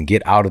circumstance and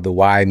get out of the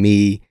why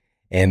me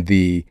and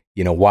the,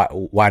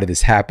 why did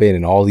this happen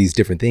and all these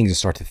different things, and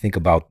start to think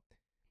about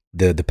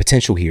the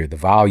potential here, the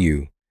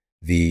value,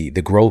 the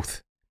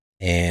growth,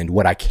 and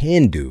what I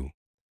can do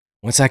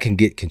once I can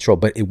get control.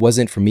 But it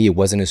wasn't, for me, it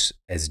wasn't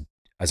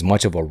as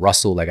much of a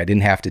rustle. Like I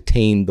didn't have to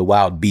tame the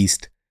wild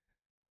beast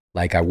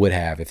like I would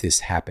have if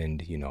this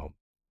happened,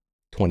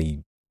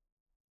 20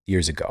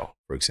 years ago,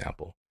 for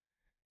example.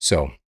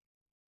 So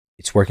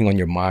it's working on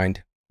your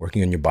mind,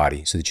 working on your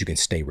body so that you can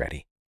stay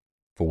ready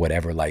for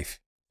whatever life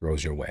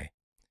throws your way.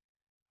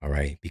 All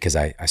right. Because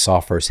I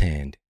saw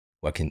firsthand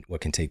what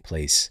can take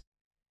place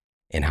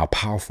and how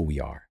powerful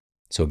we are.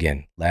 So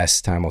again,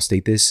 last time I'll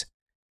state this,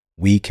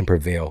 we can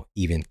prevail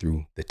even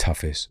through the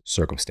toughest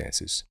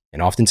circumstances.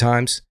 And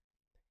oftentimes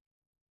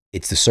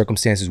it's the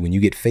circumstances when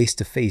you get face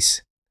to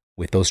face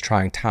with those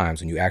trying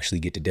times when you actually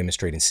get to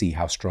demonstrate and see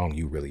how strong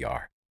you really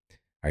are.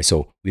 All right.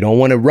 So we don't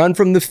want to run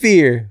from the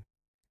fear.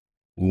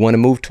 We want to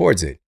move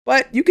towards it,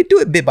 but you can do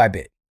it bit by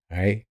bit. All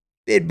right.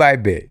 Bit by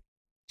bit.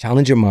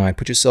 Challenge your mind,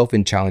 put yourself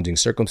in challenging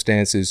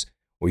circumstances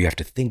where you have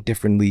to think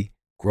differently,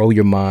 grow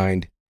your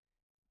mind.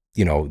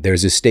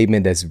 There's this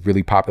statement that's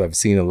really popular. I've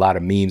seen a lot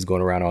of memes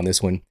going around on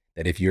this one,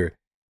 that if you're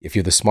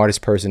the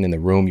smartest person in the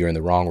room, you're in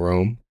the wrong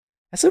room.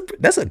 That's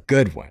a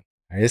good one.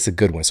 All right? That's a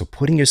good one. So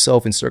putting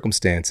yourself in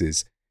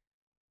circumstances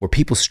where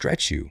people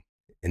stretch you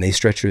and they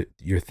stretch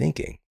your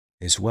thinking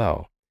as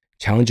well.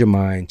 Challenge your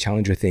mind,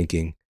 challenge your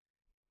thinking.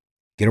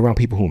 Get around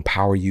people who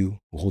empower you,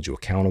 who hold you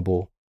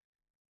accountable.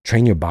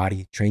 Train your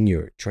body, train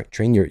your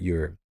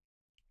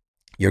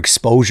your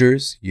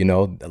exposures.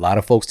 A lot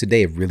of folks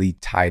today have really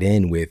tied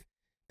in with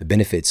the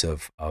benefits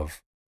of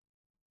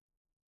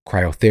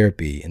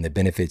cryotherapy and the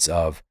benefits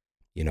of,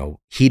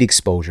 heat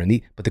exposure.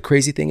 But the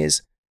crazy thing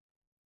is,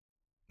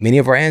 many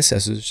of our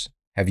ancestors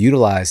have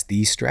utilized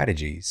these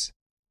strategies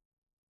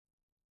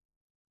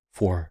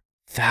for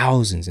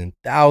thousands and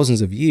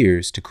thousands of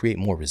years to create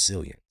more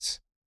resilience.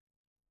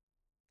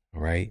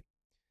 All right.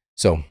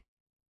 So,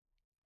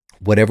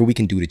 whatever we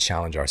can do to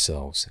challenge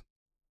ourselves,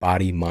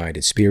 body, mind,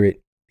 and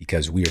spirit,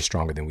 because we are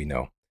stronger than we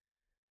know.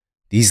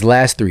 These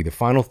last three, the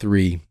final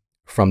three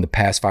from the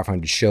past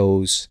 500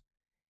 shows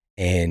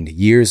and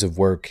years of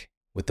work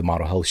with the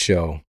Model Health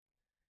Show,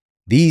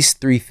 these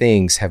three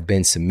things have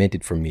been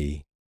cemented for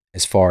me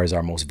as far as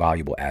our most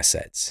valuable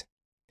assets.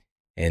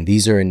 And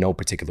these are in no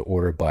particular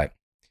order, but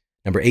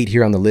number 8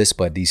 here on the list,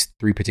 but these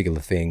three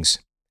particular things,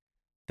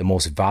 the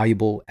most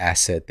valuable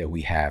asset that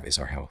we have is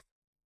our health.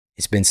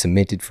 It's been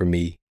cemented for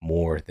me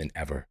more than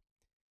ever.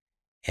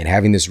 And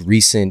having this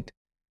recent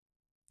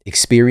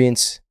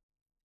experience,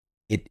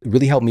 it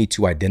really helped me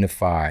to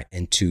identify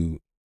and to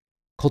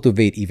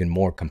cultivate even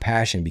more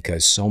compassion,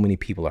 because so many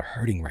people are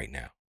hurting right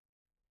now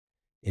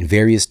in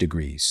various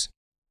degrees,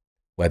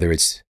 whether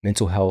it's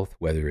mental health,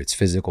 whether it's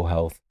physical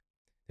health.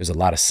 There's a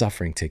lot of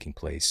suffering taking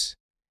place.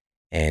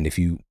 And if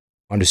you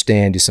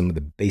understand just some of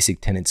the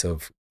basic tenets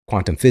of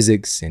quantum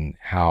physics and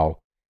how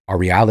our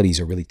realities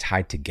are really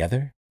tied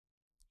together,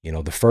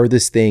 the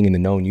furthest thing in the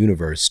known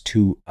universe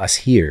to us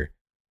here,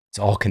 it's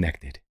all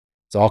connected.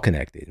 It's all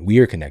connected. We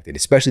are connected,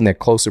 especially in that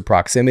closer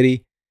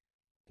proximity.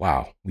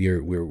 Wow,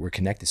 we're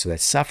connected. So that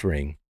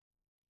suffering,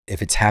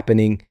 if it's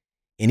happening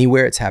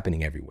anywhere, it's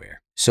happening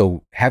everywhere.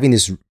 So having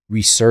this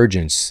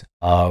resurgence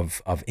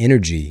of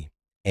energy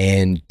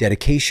and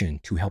dedication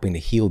to helping to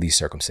heal these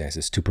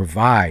circumstances, to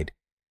provide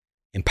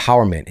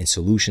empowerment and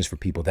solutions for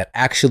people that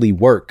actually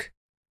work,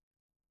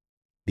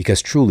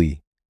 because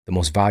truly the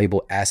most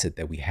valuable asset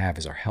that we have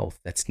is our health.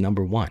 That's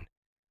number one.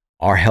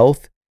 Our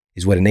health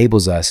is what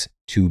enables us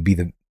to be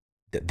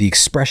the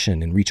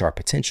expression and reach our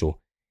potential.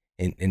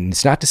 And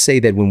it's not to say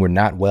that when we're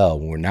not well,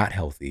 when we're not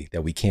healthy,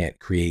 that we can't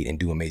create and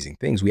do amazing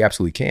things. We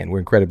absolutely can. We're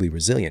incredibly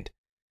resilient.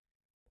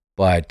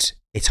 But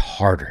it's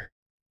harder.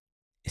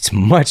 It's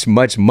much,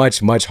 much,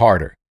 much, much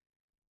harder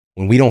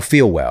when we don't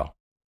feel well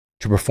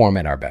to perform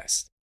at our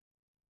best.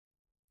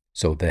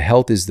 So the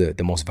health is the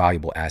most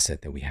valuable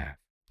asset that we have,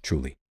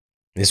 truly.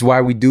 This is why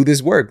we do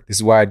this work. This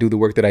is why I do the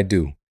work that I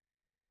do.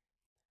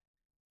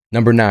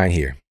 Number 9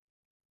 here.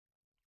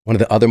 One of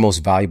the other most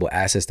valuable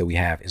assets that we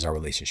have is our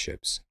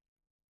relationships.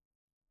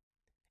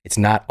 It's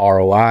not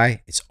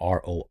ROI, it's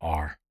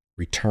ROR,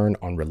 return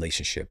on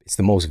relationship. It's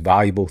the most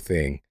valuable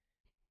thing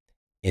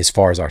as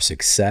far as our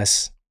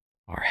success,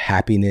 our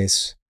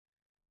happiness.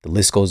 The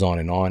list goes on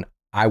and on.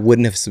 I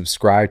wouldn't have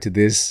subscribed to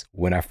this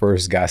when I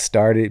first got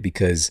started,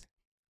 because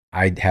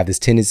I have this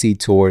tendency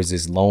towards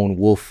this lone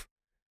wolf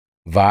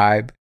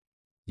vibe,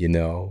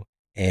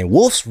 and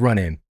wolves run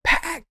in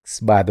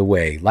packs, by the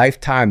way.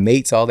 Lifetime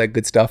mates, all that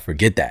good stuff.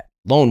 Forget that.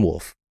 Lone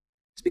wolf.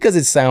 It's because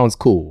it sounds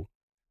cool.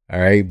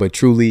 All right. But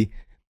truly,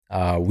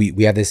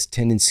 we have this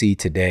tendency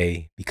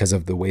today, because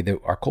of the way that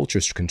our culture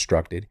is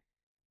constructed,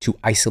 to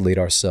isolate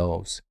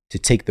ourselves, to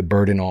take the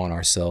burden on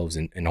ourselves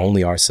and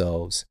only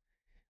ourselves,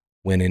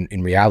 when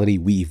in reality,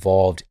 we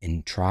evolved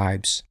in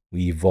tribes,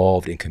 we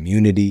evolved in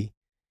community,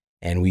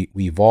 and we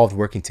evolved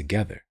working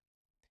together.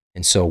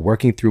 And so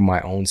working through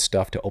my own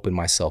stuff to open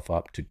myself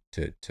up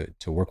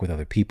to work with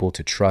other people,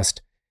 to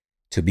trust,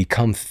 to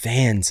become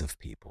fans of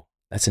people.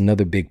 That's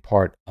another big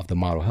part of the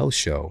Model Health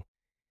Show,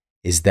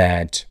 is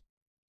that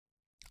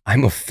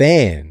I'm a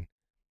fan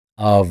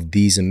of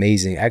these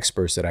amazing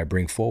experts that I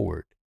bring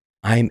forward.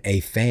 I'm a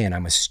fan,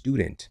 I'm a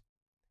student,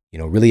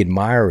 really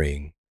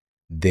admiring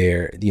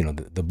their,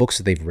 the books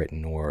that they've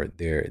written, or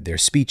their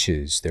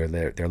speeches,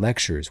 their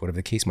lectures, whatever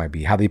the case might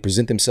be, how they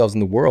present themselves in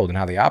the world and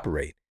how they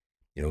operate.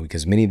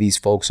 Because many of these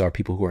folks are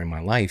people who are in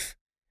my life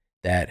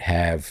that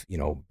have,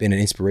 been an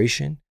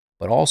inspiration,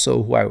 but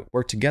also who I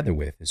work together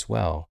with as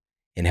well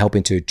in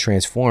helping to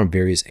transform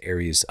various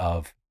areas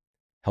of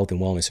health and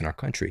wellness in our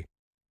country.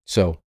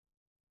 So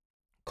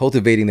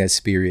cultivating that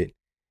spirit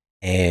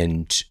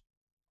and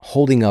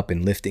holding up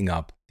and lifting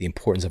up the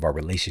importance of our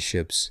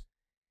relationships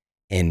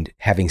and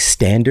having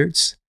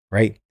standards,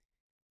 right?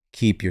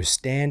 Keep your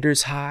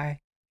standards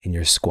high and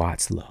your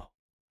squats low,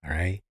 all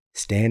right?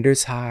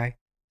 Standards high,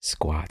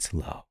 squats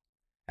low.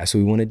 That's what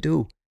we want to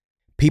do.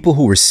 People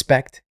who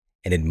respect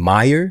and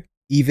admire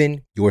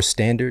even your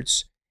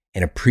standards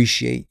and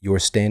appreciate your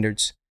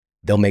standards,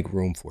 they'll make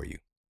room for you.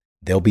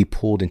 They'll be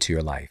pulled into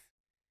your life.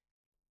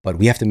 But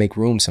we have to make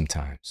room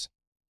sometimes,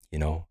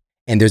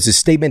 And there's this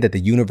statement that the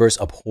universe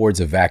abhors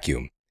a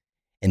vacuum,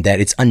 and that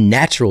it's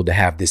unnatural to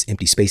have this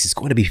empty space. It's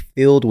going to be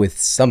filled with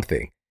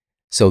something.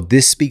 So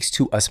this speaks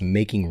to us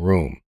making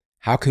room.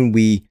 How can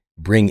we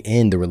bring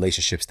in the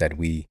relationships that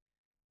we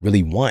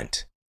really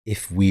want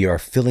if we are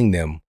filling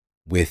them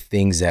with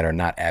things that are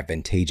not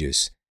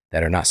advantageous,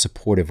 that are not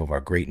supportive of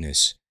our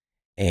greatness,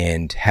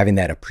 and having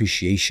that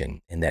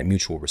appreciation and that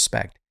mutual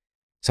respect?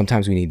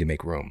 Sometimes we need to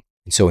make room.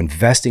 And so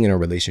investing in our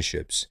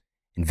relationships,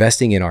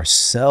 investing in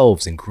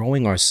ourselves and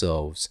growing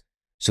ourselves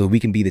so that we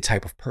can be the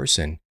type of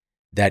person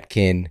that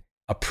can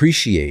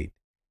appreciate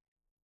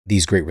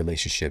these great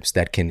relationships,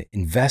 that can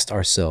invest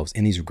ourselves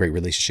in these great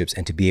relationships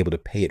and to be able to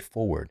pay it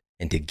forward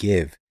and to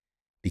give.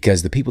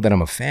 Because the people that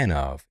I'm a fan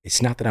of,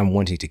 it's not that I'm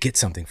wanting to get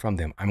something from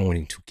them. I'm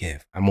wanting to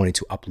give. I'm wanting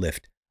to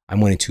uplift. I'm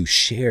wanting to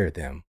share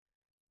them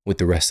with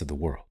the rest of the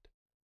world.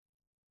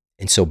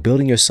 And so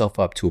building yourself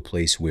up to a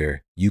place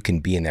where you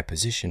can be in that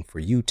position for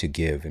you to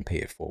give and pay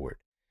it forward.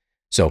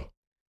 So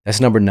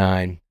that's number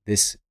 9.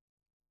 This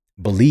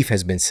belief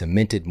has been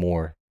cemented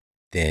more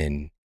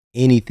than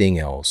anything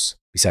else.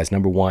 Besides,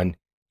 number 1,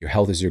 your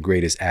health is your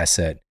greatest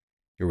asset.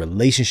 Your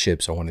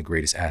relationships are one of the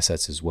greatest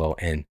assets as well.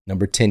 And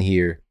number 10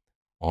 here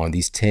on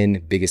these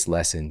 10 biggest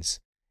lessons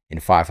in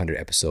 500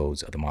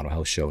 episodes of the Model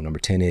Health Show. Number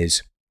 10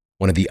 is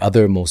one of the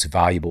other most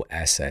valuable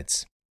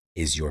assets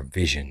is your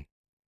vision.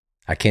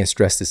 I can't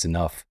stress this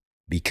enough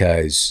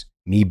because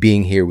me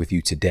being here with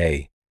you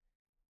today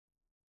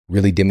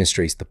really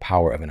demonstrates the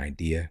power of an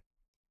idea,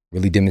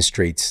 really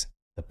demonstrates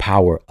the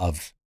power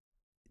of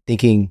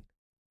thinking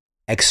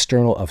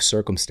external of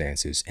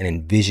circumstances and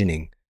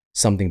envisioning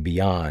something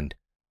beyond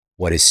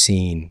what is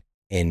seen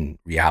in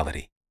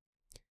reality.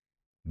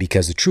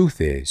 Because the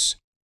truth is,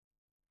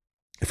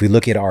 if we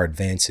look at our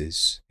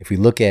advances, if we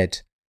look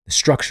at the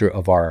structure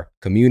of our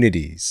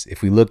communities,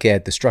 if we look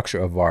at the structure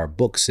of our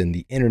books and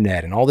the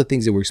internet and all the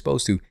things that we're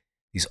exposed to,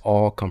 these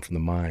all come from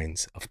the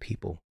minds of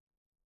people.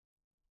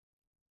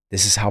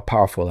 This is how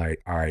powerful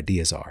our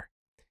ideas are.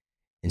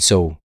 And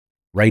so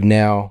right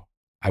now,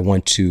 I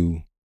want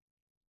to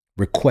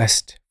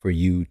request for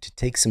you to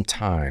take some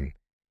time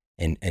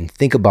and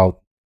think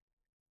about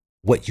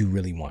what you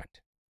really want.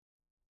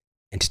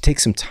 And to take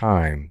some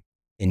time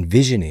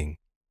envisioning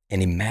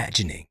and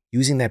imagining,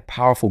 using that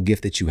powerful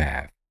gift that you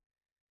have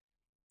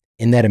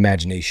in that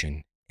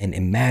imagination, and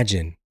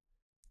imagine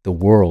the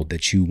world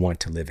that you want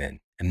to live in.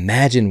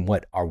 Imagine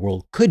what our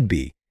world could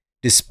be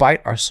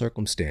despite our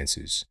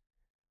circumstances.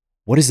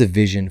 What is the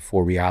vision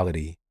for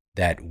reality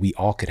that we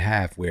all could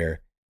have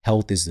where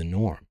health is the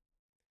norm,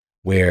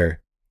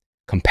 where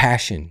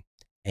compassion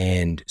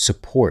and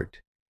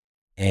support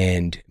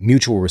and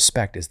mutual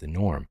respect is the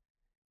norm?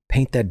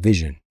 Paint that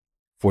vision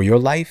for your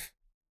life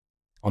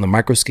on the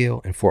micro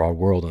scale and for our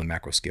world on the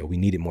macro scale. We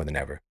need it more than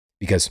ever.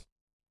 Because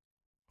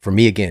for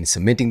me, again,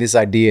 cementing this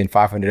idea in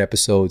 500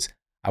 episodes,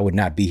 I would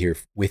not be here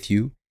with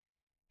you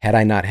had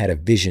I not had a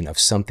vision of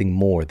something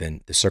more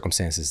than the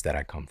circumstances that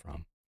I come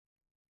from.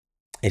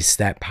 It's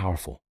that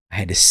powerful. I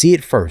had to see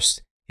it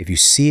first. If you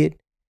see it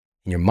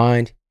in your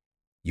mind,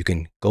 you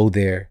can go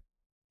there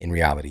in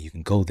reality. You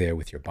can go there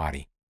with your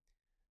body.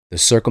 The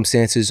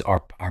circumstances,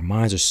 our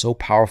minds are so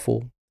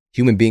powerful.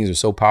 Human beings are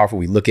so powerful.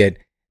 We look at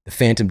the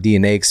phantom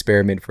DNA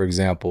experiment, for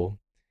example,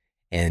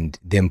 and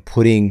them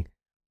putting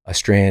a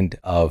strand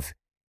of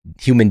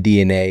human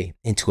DNA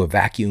into a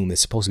vacuum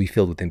that's supposed to be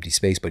filled with empty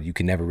space, but you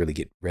can never really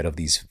get rid of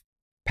these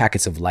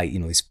packets of light,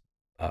 these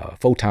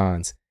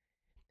photons,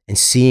 and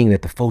seeing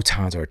that the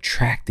photons are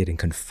attracted and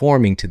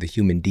conforming to the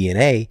human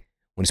DNA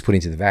when it's put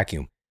into the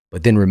vacuum.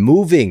 But then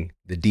removing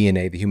the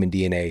DNA, the human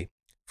DNA,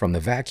 from the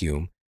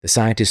vacuum, the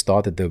scientists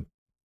thought that the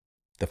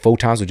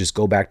photons would just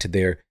go back to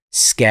their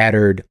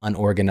scattered,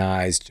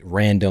 unorganized,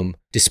 random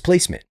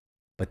displacement,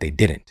 but they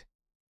didn't.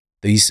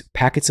 These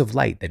packets of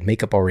light that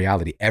make up our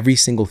reality, every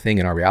single thing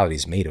in our reality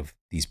is made of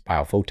these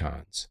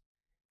biophotons.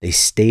 They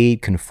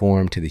stayed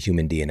conformed to the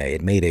human DNA.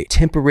 It made a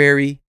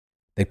temporary,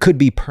 that could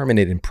be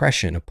permanent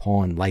impression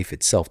upon life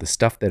itself, the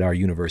stuff that our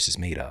universe is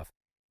made of.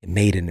 It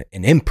made an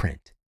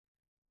imprint,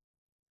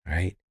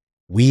 right?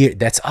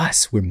 That's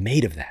us. We're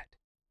made of that.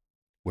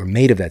 We're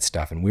made of that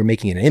stuff, and we're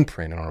making an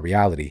imprint on our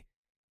reality.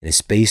 And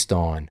it's based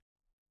on,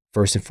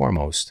 first and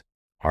foremost,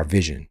 our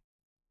vision.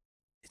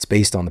 It's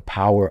based on the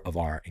power of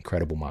our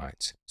incredible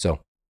minds. So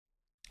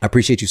I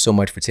appreciate you so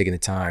much for taking the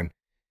time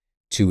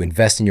to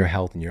invest in your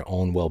health and your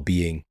own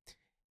well-being.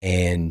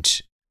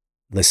 And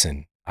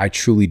listen, I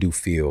truly do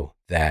feel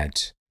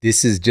that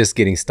this is just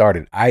getting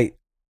started. I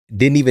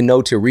didn't even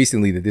know till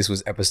recently that this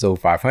was episode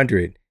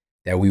 500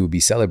 that we would be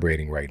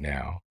celebrating right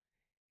now,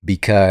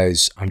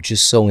 because I'm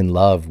just so in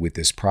love with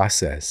this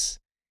process.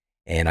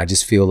 And I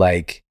just feel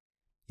like,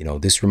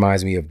 this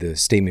reminds me of the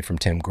statement from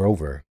Tim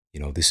Grover.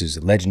 This is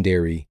a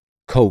legendary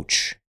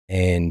coach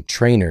and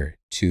trainer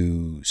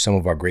to some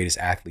of our greatest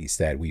athletes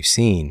that we've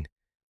seen: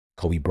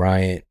 Kobe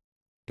Bryant,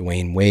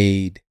 Dwayne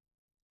Wade,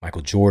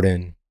 Michael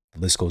Jordan, the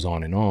list goes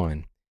on.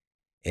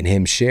 And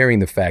him sharing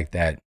the fact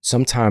that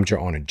sometimes you're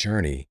on a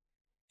journey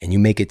and you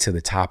make it to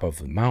the top of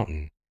the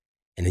mountain,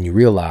 and then you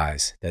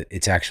realize that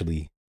it's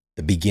actually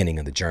the beginning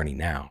of the journey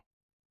now.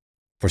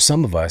 For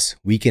some of us,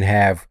 we can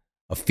have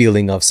a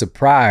feeling of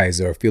surprise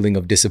or a feeling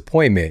of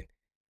disappointment.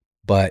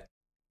 But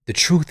the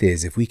truth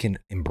is, if we can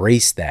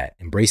embrace that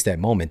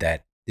moment,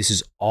 that this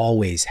is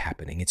always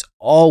happening. It's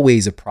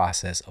always a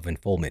process of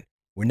unfoldment.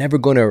 We're never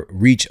going to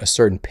reach a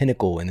certain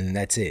pinnacle and then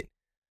that's it.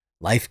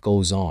 Life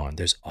goes on.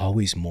 There's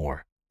always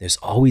more. There's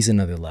always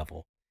another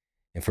level.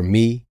 And for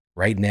me,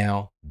 Right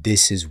now,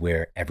 this is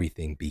where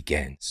everything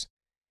begins.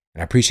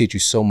 And I appreciate you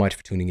so much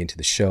for tuning into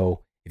the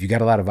show. If you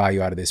got a lot of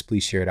value out of this,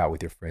 please share it out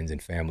with your friends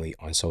and family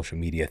on social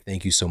media.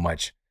 Thank you so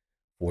much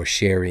for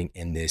sharing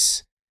in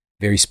this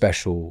very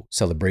special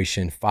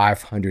celebration,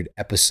 500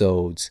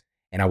 episodes.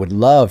 And I would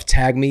love,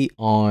 tag me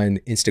on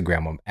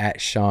Instagram. I'm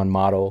at Sean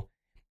Model.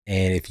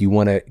 And if you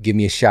want to give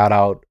me a shout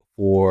out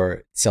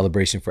for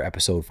celebration for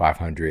episode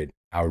 500,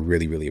 I would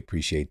really, really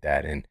appreciate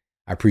that. And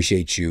I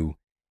appreciate you.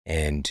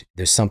 And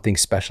there's something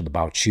special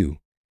about you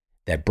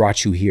that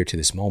brought you here to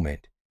this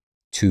moment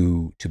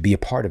to be a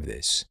part of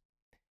this.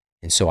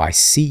 And so I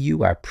see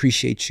you, I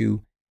appreciate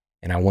you,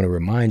 and I want to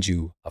remind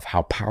you of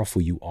how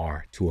powerful you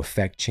are to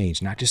affect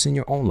change, not just in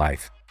your own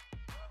life,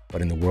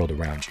 but in the world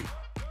around you.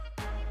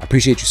 I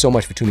appreciate you so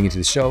much for tuning into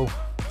the show.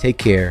 Take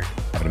care,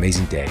 have an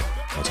amazing day,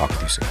 and I'll talk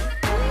with you soon.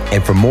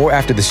 And for more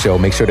after the show,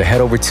 make sure to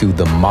head over to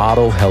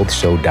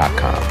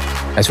themodelhealthshow.com.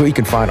 That's where you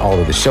can find all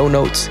of the show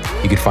notes.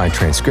 You can find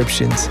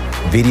transcriptions,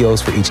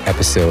 videos for each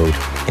episode.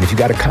 And if you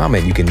got a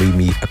comment, you can leave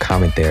me a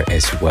comment there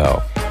as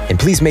well. And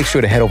please make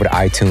sure to head over to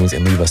iTunes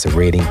and leave us a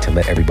rating to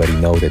let everybody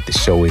know that the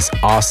show is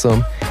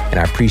awesome. And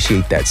I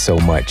appreciate that so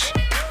much.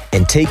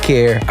 And take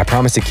care. I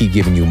promise to keep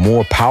giving you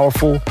more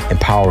powerful,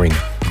 empowering,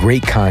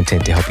 great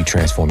content to help you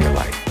transform your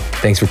life.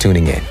 Thanks for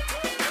tuning in.